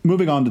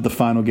 Moving on to the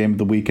final game of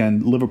the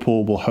weekend,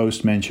 Liverpool will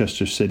host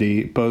Manchester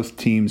City. Both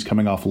teams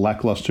coming off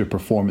lackluster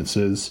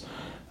performances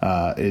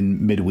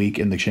in midweek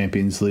in the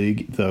Champions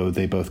League, though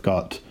they both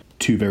got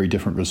two very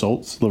different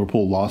results.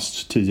 Liverpool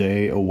lost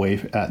today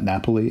away at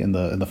Napoli in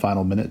the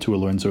final minute to a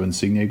Lorenzo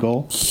Insigne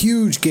goal.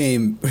 Huge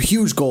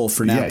goal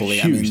for Napoli.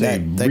 Yeah, huge. I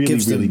mean, that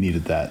really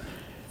needed that.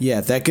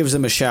 Yeah, that gives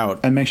them a shout.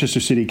 And Manchester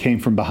City came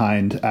from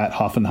behind at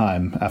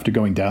Hoffenheim after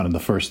going down in the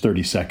first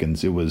 30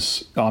 seconds. It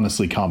was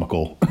honestly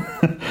comical.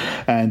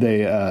 And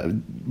they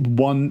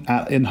won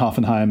in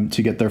Hoffenheim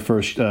to get their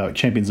first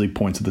Champions League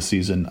points of the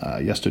season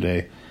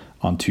yesterday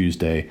on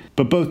Tuesday.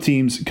 But both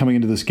teams coming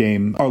into this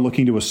game are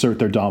looking to assert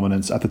their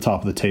dominance at the top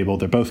of the table.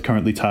 They're both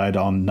currently tied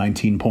on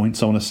 19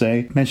 points, I want to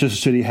say. Manchester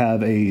City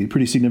have a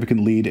pretty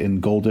significant lead in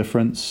goal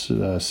difference,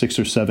 6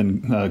 or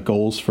 7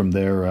 goals from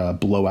their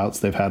blowouts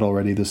they've had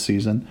already this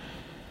season.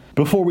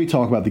 Before we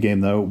talk about the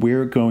game, though,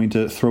 we're going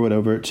to throw it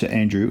over to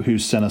Andrew, who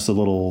sent us a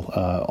little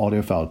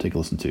audio file to take a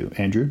listen to.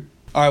 Andrew?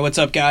 All right, what's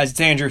up, guys?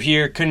 It's Andrew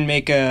here. Couldn't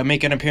make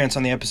an appearance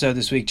on the episode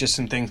this week. Just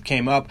some things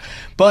came up.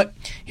 But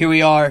here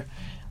we are.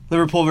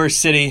 Liverpool versus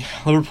City.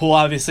 Liverpool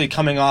obviously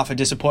coming off a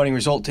disappointing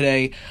result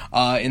today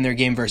in their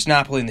game versus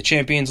Napoli in the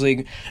Champions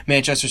League.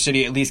 Manchester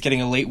City at least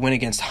getting a late win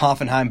against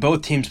Hoffenheim.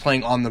 Both teams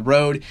playing on the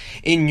road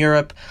in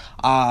Europe.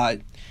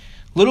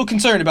 Little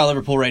concerned about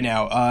Liverpool right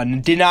now.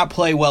 Did not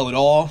play well at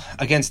all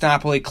against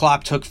Napoli.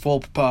 Klopp took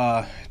full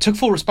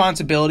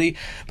responsibility,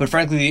 but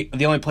frankly,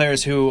 the only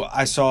players who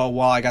I saw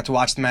while I got to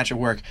watch the match at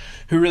work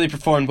who really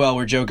performed well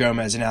were Joe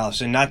Gomez and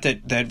Alisson. Not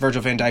that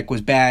Virgil van Dijk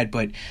was bad,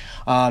 but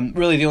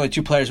really the only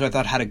two players who I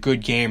thought had a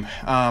good game.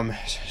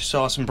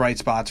 Saw some bright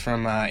spots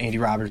from Andy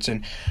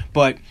Robertson,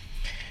 but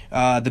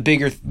The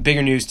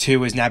bigger news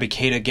too is Naby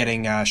Keita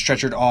getting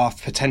stretchered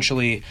off,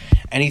 potentially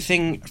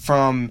anything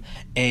from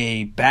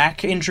a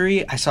back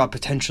injury. I saw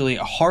potentially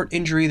a heart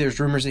injury. There's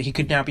rumors that he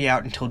could not be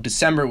out until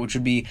December, which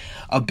would be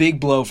a big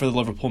blow for the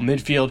Liverpool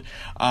midfield.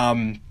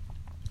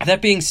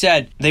 That being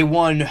said, they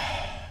won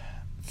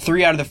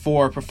 3 out of the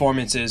 4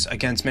 performances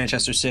against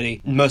Manchester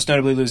City, most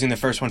notably losing the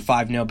first one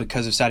 5-0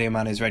 because of Sadio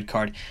Mane's red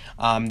card.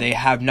 They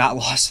have not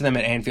lost to them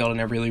at Anfield in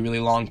a really, really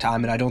long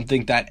time, and I don't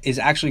think that is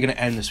actually going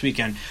to end this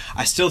weekend.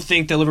 I still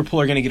think that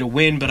Liverpool are going to get a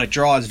win, but a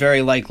draw is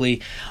very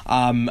likely.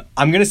 I'm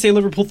going to say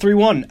Liverpool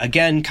 3-1.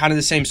 Again, kind of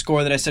the same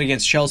score that I said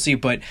against Chelsea,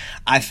 but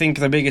I think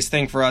the biggest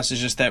thing for us is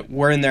just that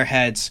we're in their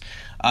heads.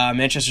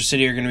 Manchester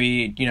City are going to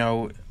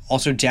be,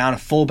 also down a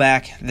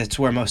fullback. That's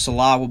where Mo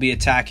Salah will be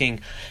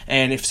attacking.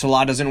 And if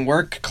Salah doesn't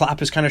work, Klopp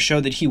has kind of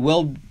showed that he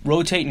will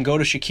rotate and go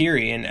to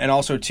Shaqiri. And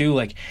also, too,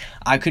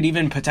 I could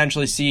even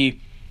potentially see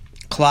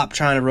Klopp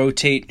trying to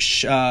rotate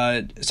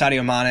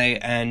Sadio Mane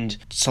and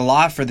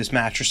Salah for this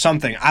match or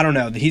something. I don't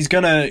know. He's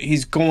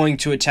going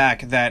to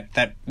attack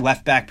that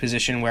left back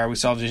position where we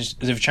saw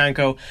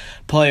Zinchenko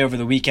play over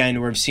the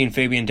weekend, where we've seen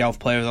Fabian Delph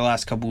play over the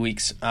last couple of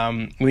weeks.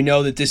 We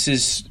know that this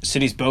is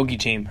City's bogey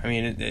team. I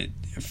mean,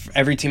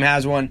 every team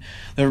has one.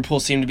 Liverpool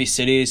seem to be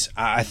City's.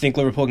 I think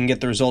Liverpool can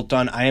get the result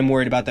done. I am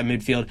worried about that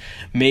midfield.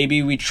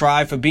 Maybe we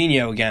try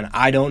Fabinho again.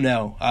 I don't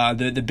know.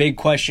 The big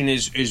question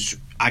is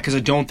because I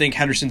don't think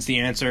Henderson's the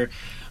answer.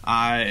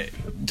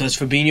 Does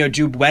Fabinho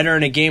do better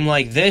in a game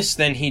like this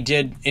than he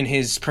did in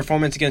his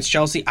performance against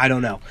Chelsea? I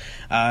don't know.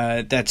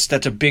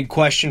 That's a big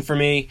question for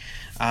me.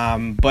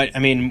 But I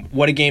mean,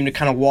 what a game to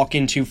kind of walk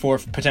into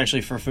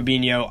potentially for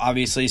Fabinho.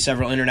 Obviously,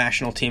 several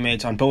international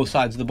teammates on both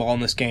sides of the ball in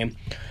this game.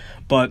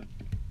 But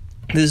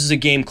this is a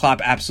game Klopp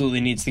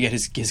absolutely needs to get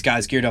his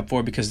guys geared up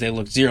for, because they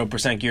looked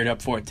 0% geared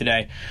up for it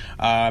today.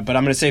 But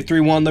I'm going to say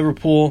 3-1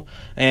 Liverpool.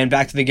 And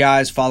back to the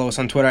guys. Follow us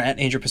on Twitter at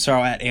Andrew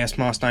Pissarro, at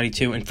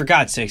ASMoss92. And for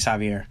God's sakes,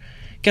 Javier,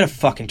 get a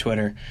fucking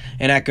Twitter.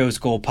 And at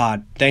Ghost Goal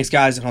Pod. Thanks,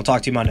 guys, and I'll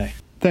talk to you Monday.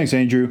 Thanks,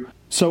 Andrew.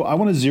 So I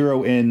want to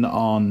zero in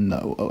on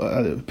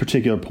a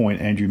particular point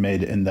Andrew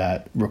made in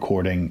that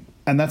recording.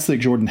 And that's that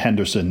Jordan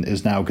Henderson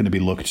is now going to be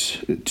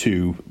looked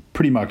to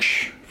pretty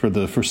much for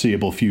the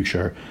foreseeable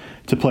future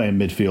to play in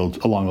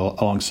midfield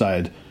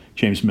alongside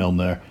James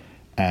Milner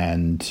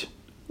and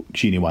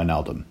Gini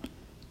Wijnaldum.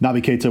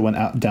 Naby Keita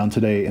went down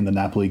today in the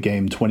Napoli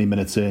game. 20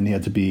 minutes in, he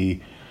had to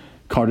be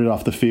carted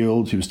off the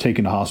field. He was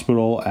taken to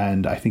hospital,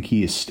 and I think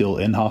he is still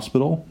in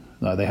hospital.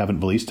 They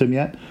haven't released him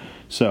yet.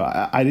 So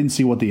I didn't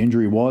see what the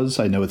injury was.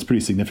 I know it's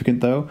pretty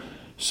significant, though.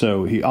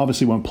 So he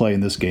obviously won't play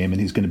in this game,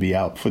 and he's going to be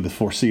out for the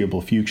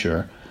foreseeable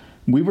future.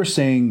 We were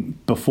saying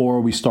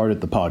before we started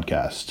the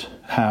podcast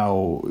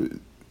how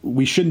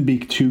we shouldn't be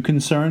too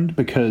concerned,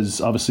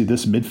 because obviously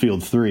this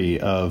midfield 3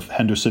 of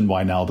Henderson,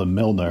 Wijnaldum,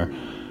 Milner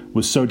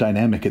was so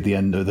dynamic at the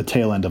end, or the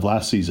tail end of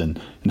last season,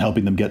 in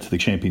helping them get to the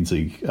Champions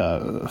League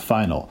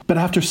final. But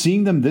after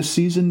seeing them this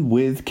season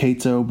with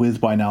Keita,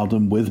 with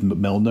Wijnaldum, with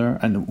Milner,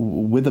 and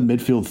with a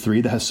midfield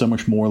 3 that has so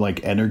much more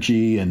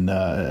energy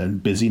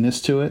and busyness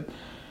to it,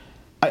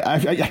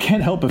 I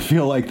can't help but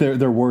feel like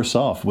they're worse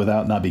off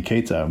without Naby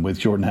Keita and with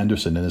Jordan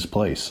Henderson in his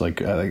place.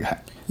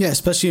 Yeah,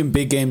 especially in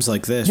big games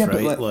like this,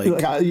 right?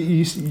 But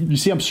you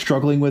see, I'm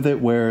struggling with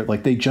it where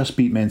they just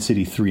beat Man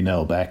City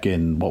 3-0 back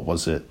in, what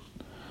was it,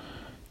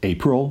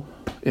 April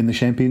in the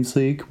Champions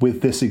League,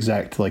 with this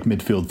exact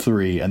midfield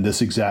 3 and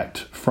this exact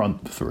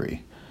front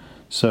 3.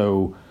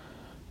 So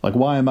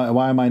why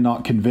am I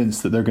not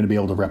convinced that they're going to be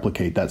able to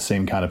replicate that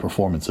same kind of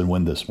performance and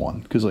win this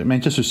one? Because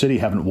Manchester City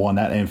haven't won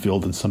at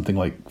Anfield in something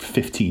like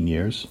 15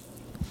 years.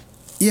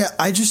 Yeah,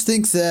 I just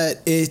think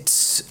that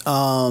it's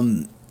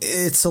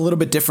a little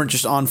bit different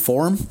just on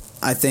form.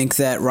 I think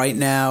that right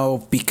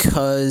now,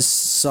 because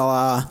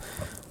Salah,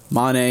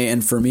 Mane,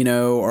 and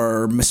Firmino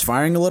are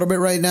misfiring a little bit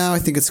right now, I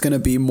think it's going to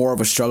be more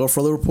of a struggle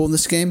for Liverpool in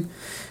this game.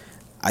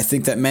 I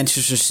think that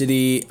Manchester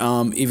City,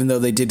 even though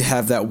they did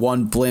have that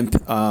one blimp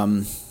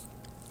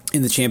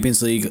in the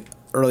Champions League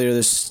earlier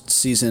this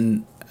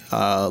season,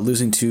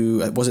 losing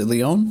to, was it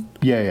Lyon?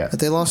 Yeah. That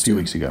they lost a few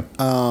weeks ago.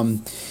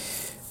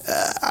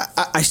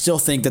 I still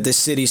think that the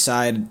City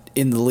side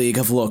in the league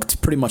have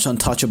looked pretty much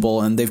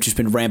untouchable, and they've just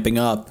been ramping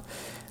up.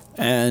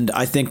 And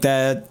I think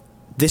that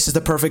this is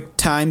the perfect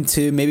time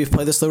to maybe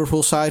play this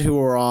Liverpool side, who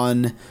are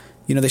on,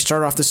 they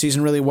started off the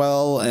season really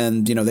well,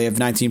 and, they have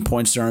 19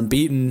 points, they're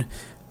unbeaten.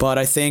 But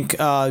I think,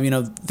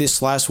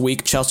 this last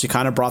week, Chelsea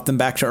kind of brought them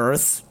back to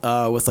earth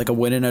with a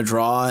win and a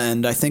draw.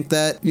 And I think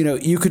that,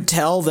 you could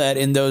tell that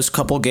in those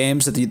couple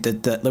games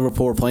that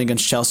Liverpool were playing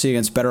against Chelsea,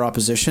 against better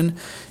opposition,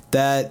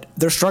 that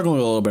they're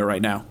struggling a little bit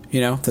right now.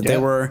 They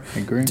were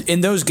in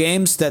those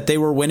games that they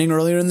were winning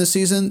earlier in the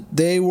season,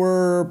 they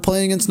were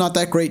playing against not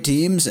that great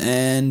teams,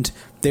 and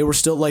they were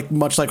still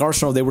much like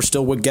Arsenal, they were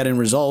still getting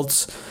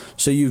results.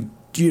 So you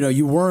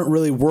weren't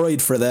really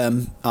worried for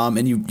them,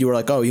 and you were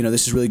like, oh,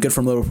 this is really good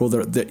from Liverpool.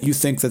 That you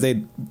think that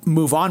they'd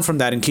move on from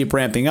that and keep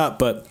ramping up,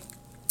 but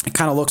it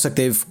kind of looks like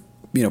they've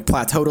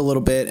plateaued a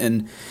little bit,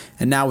 and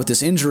now with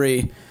this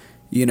injury,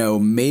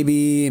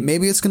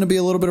 maybe it's going to be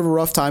a little bit of a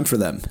rough time for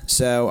them.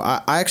 So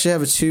I actually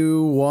have a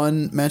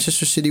 2-1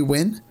 Manchester City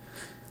win.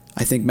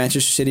 I think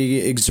Manchester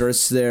City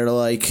exerts their,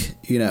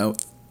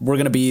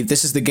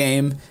 this is the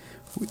game,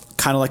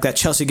 kind of like that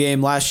Chelsea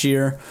game last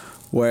year,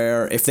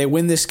 where if they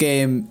win this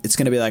game, it's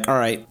going to be like, all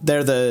right,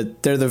 they're the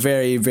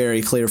very,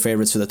 very clear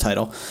favorites for the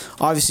title.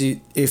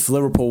 Obviously, if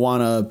Liverpool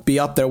want to be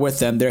up there with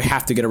them, they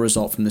have to get a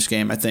result from this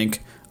game. I think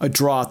a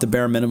draw at the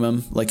bare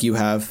minimum, like you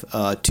have,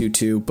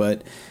 2-2,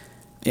 but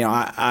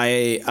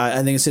I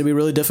think it's going to be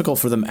really difficult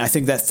for them. I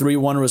think that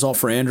 3-1 result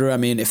for Andrew, I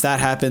mean, if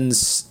that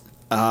happens,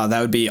 that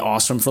would be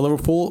awesome for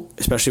Liverpool,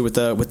 especially with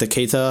the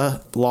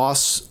Keita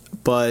loss,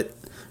 but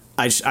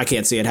I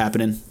can't see it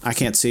happening. I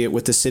can't see it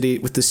with the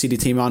City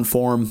team on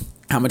form,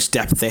 how much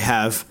depth they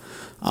have,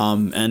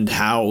 and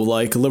how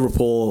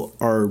Liverpool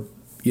are,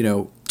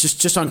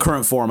 just on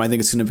current form. I think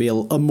it's going to be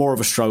a more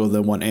of a struggle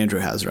than what Andrew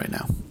has right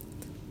now.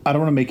 I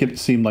don't want to make it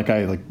seem like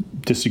I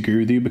disagree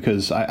with you,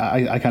 because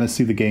I kind of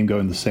see the game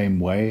going the same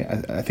way.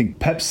 I think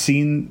Pep's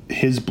seen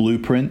his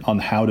blueprint on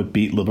how to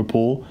beat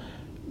Liverpool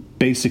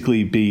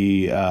basically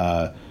be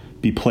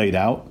played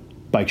out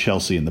by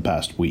Chelsea in the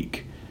past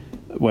week,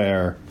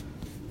 where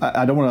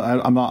I don't want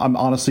to. I'm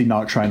honestly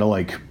not trying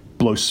to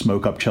blow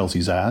smoke up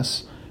Chelsea's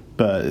ass,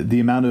 but the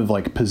amount of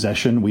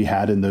possession we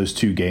had in those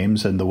two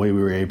games and the way we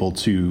were able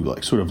to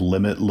sort of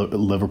limit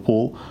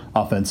Liverpool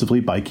offensively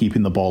by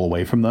keeping the ball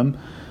away from them,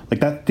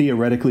 that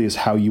theoretically is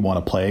how you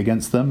want to play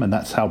against them, and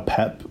that's how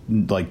Pep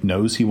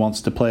knows he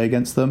wants to play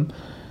against them.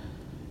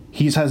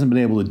 He hasn't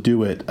been able to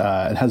do it,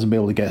 and hasn't been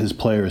able to get his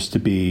players to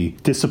be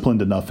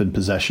disciplined enough in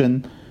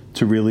possession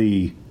to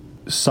really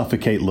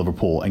suffocate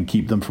Liverpool and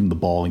keep them from the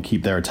ball and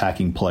keep their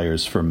attacking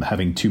players from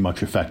having too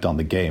much effect on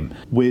the game.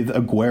 With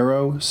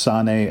Aguero,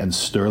 Sané, and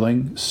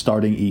Sterling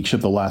starting each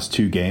of the last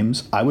two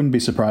games, I wouldn't be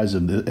surprised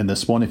in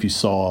this one if you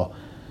saw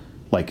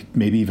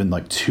maybe even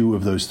two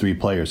of those three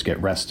players get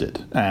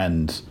rested,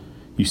 and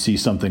you see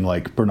something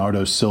like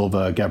Bernardo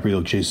Silva,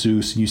 Gabriel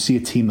Jesus, and you see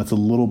a team that's a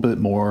little bit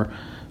more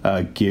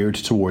geared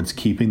towards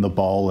keeping the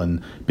ball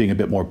and being a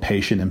bit more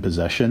patient in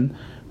possession,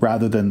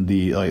 rather than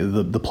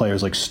the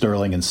players like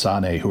Sterling and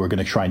Sané, who are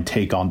going to try and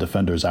take on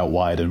defenders out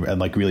wide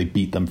and really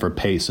beat them for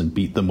pace and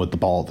beat them with the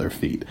ball at their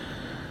feet.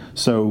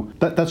 So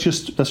that's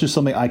just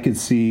something I could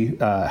see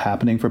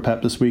happening for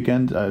Pep this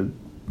weekend.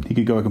 He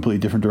could go a completely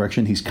different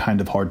direction. He's kind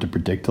of hard to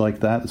predict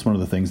like that. It's one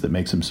of the things that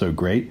makes him so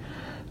great.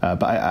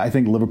 But I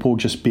think Liverpool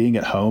just being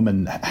at home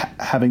and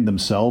having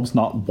themselves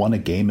not won a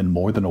game in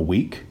more than a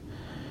week.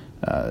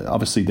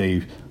 Obviously,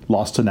 they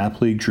lost to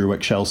Napoli, drew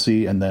at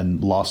Chelsea, and then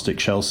lost at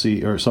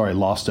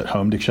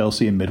home to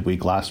Chelsea in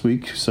midweek last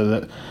week. So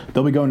that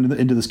they'll be going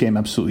into this game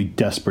absolutely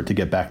desperate to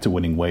get back to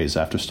winning ways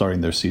after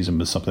starting their season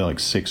with something like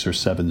 6 or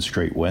 7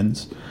 straight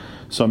wins.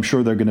 So I'm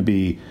sure they're going to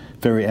be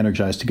very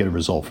energized to get a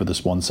result for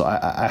this one. So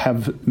I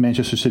have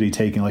Manchester City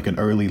taking an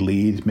early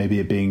lead, maybe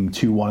it being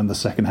 2-1 in the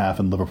second half,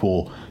 and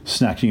Liverpool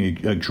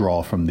snatching a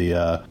draw from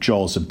the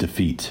jaws of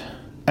defeat.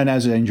 And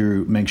as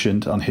Andrew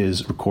mentioned on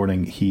his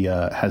recording, he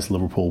has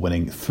Liverpool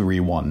winning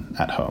 3-1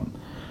 at home.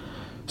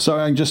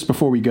 So just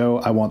before we go,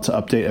 I want to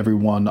update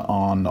everyone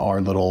on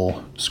our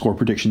little score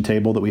prediction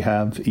table that we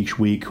have each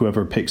week.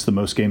 Whoever picks the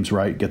most games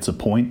right gets a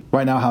point.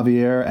 Right now,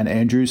 Javier and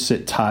Andrew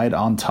sit tied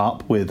on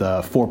top with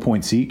 4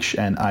 points each,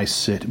 and I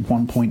sit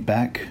 1 point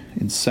back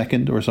in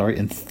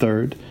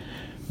third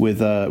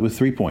with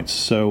 3 points.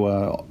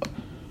 So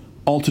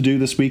all to do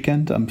this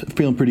weekend. I'm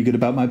feeling pretty good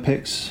about my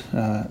picks.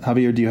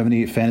 Javier, do you have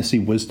any fantasy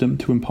wisdom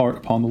to impart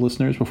upon the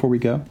listeners before we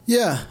go?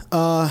 Yeah,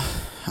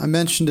 I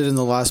mentioned it in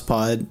the last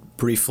pod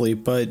briefly,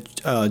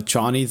 but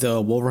Johnny,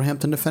 the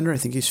Wolverhampton defender, I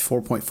think he's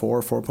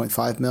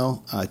 4.5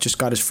 mil, just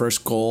got his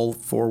first goal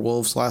for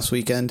Wolves last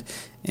weekend,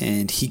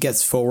 and he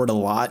gets forward a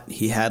lot.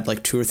 He had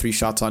 2 or 3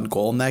 shots on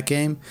goal in that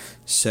game,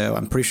 so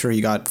I'm pretty sure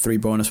he got 3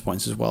 bonus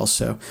points as well.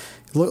 So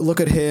look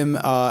at him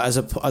as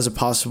a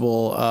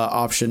possible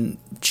option,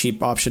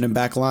 cheap option in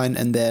backline.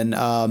 And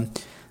then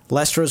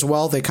Leicester as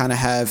well, they kind of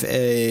have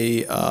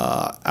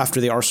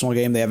after the Arsenal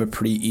game, they have a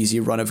pretty easy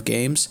run of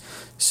games.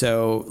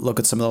 So look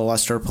at some of the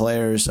Leicester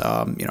players,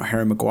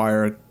 Harry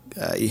Maguire,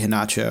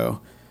 Iheanacho,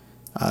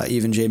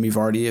 even Jamie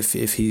Vardy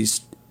if he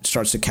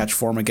starts to catch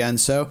form again.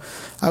 So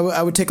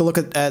I would take a look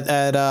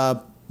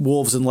at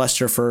Wolves and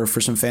Leicester for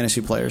some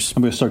fantasy players.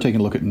 I'm going to start taking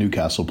a look at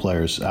Newcastle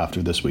players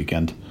after this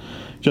weekend,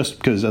 just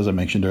because, as I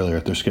mentioned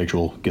earlier, their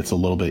schedule gets a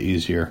little bit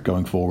easier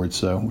going forward.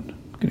 So I'm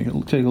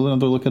going to take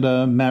another look at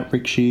Matt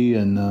Ritchie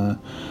and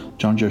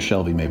John Joe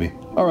Shelby, maybe.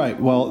 All right,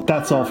 well,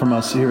 that's all from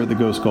us here at the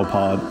Ghost Goal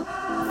Pod.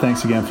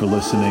 Thanks again for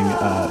listening.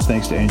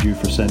 Thanks to Andrew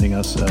for sending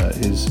us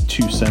his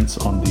 2 cents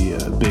on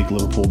the big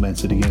Liverpool-Man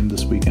City game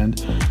this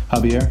weekend.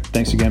 Javier,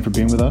 thanks again for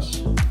being with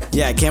us.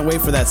 Yeah, I can't wait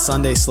for that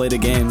Sunday slate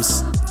of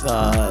games.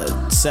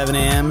 7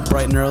 a.m.,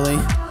 bright and early.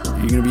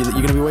 You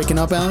gonna be waking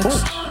up, Alex? Of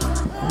course.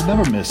 I would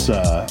never miss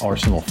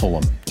Arsenal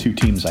Fulham, 2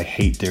 teams I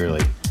hate dearly.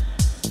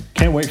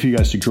 Can't wait for you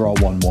guys to draw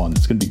 1-1.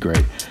 It's going to be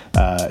great.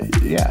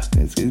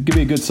 It's going to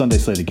be a good Sunday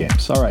slate of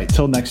games. All right,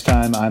 till next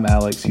time, I'm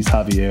Alex. He's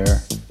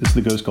Javier. This is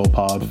the Ghost Goal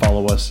Pod.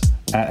 Follow us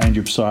at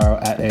Andrew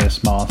Pissarro, at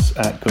AS Moss,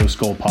 at Ghost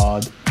Goal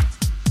Pod.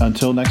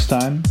 Until next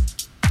time,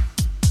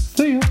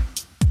 see ya.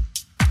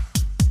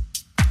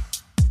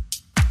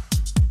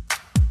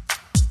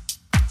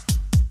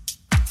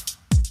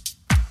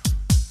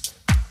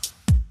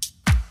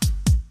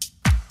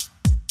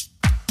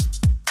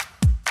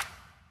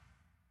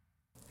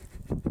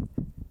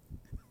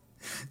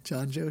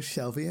 Jonjo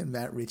Shelby and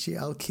Matt Ritchie,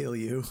 I'll kill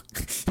you.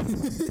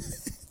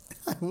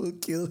 I will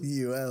kill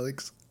you,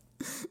 Alex.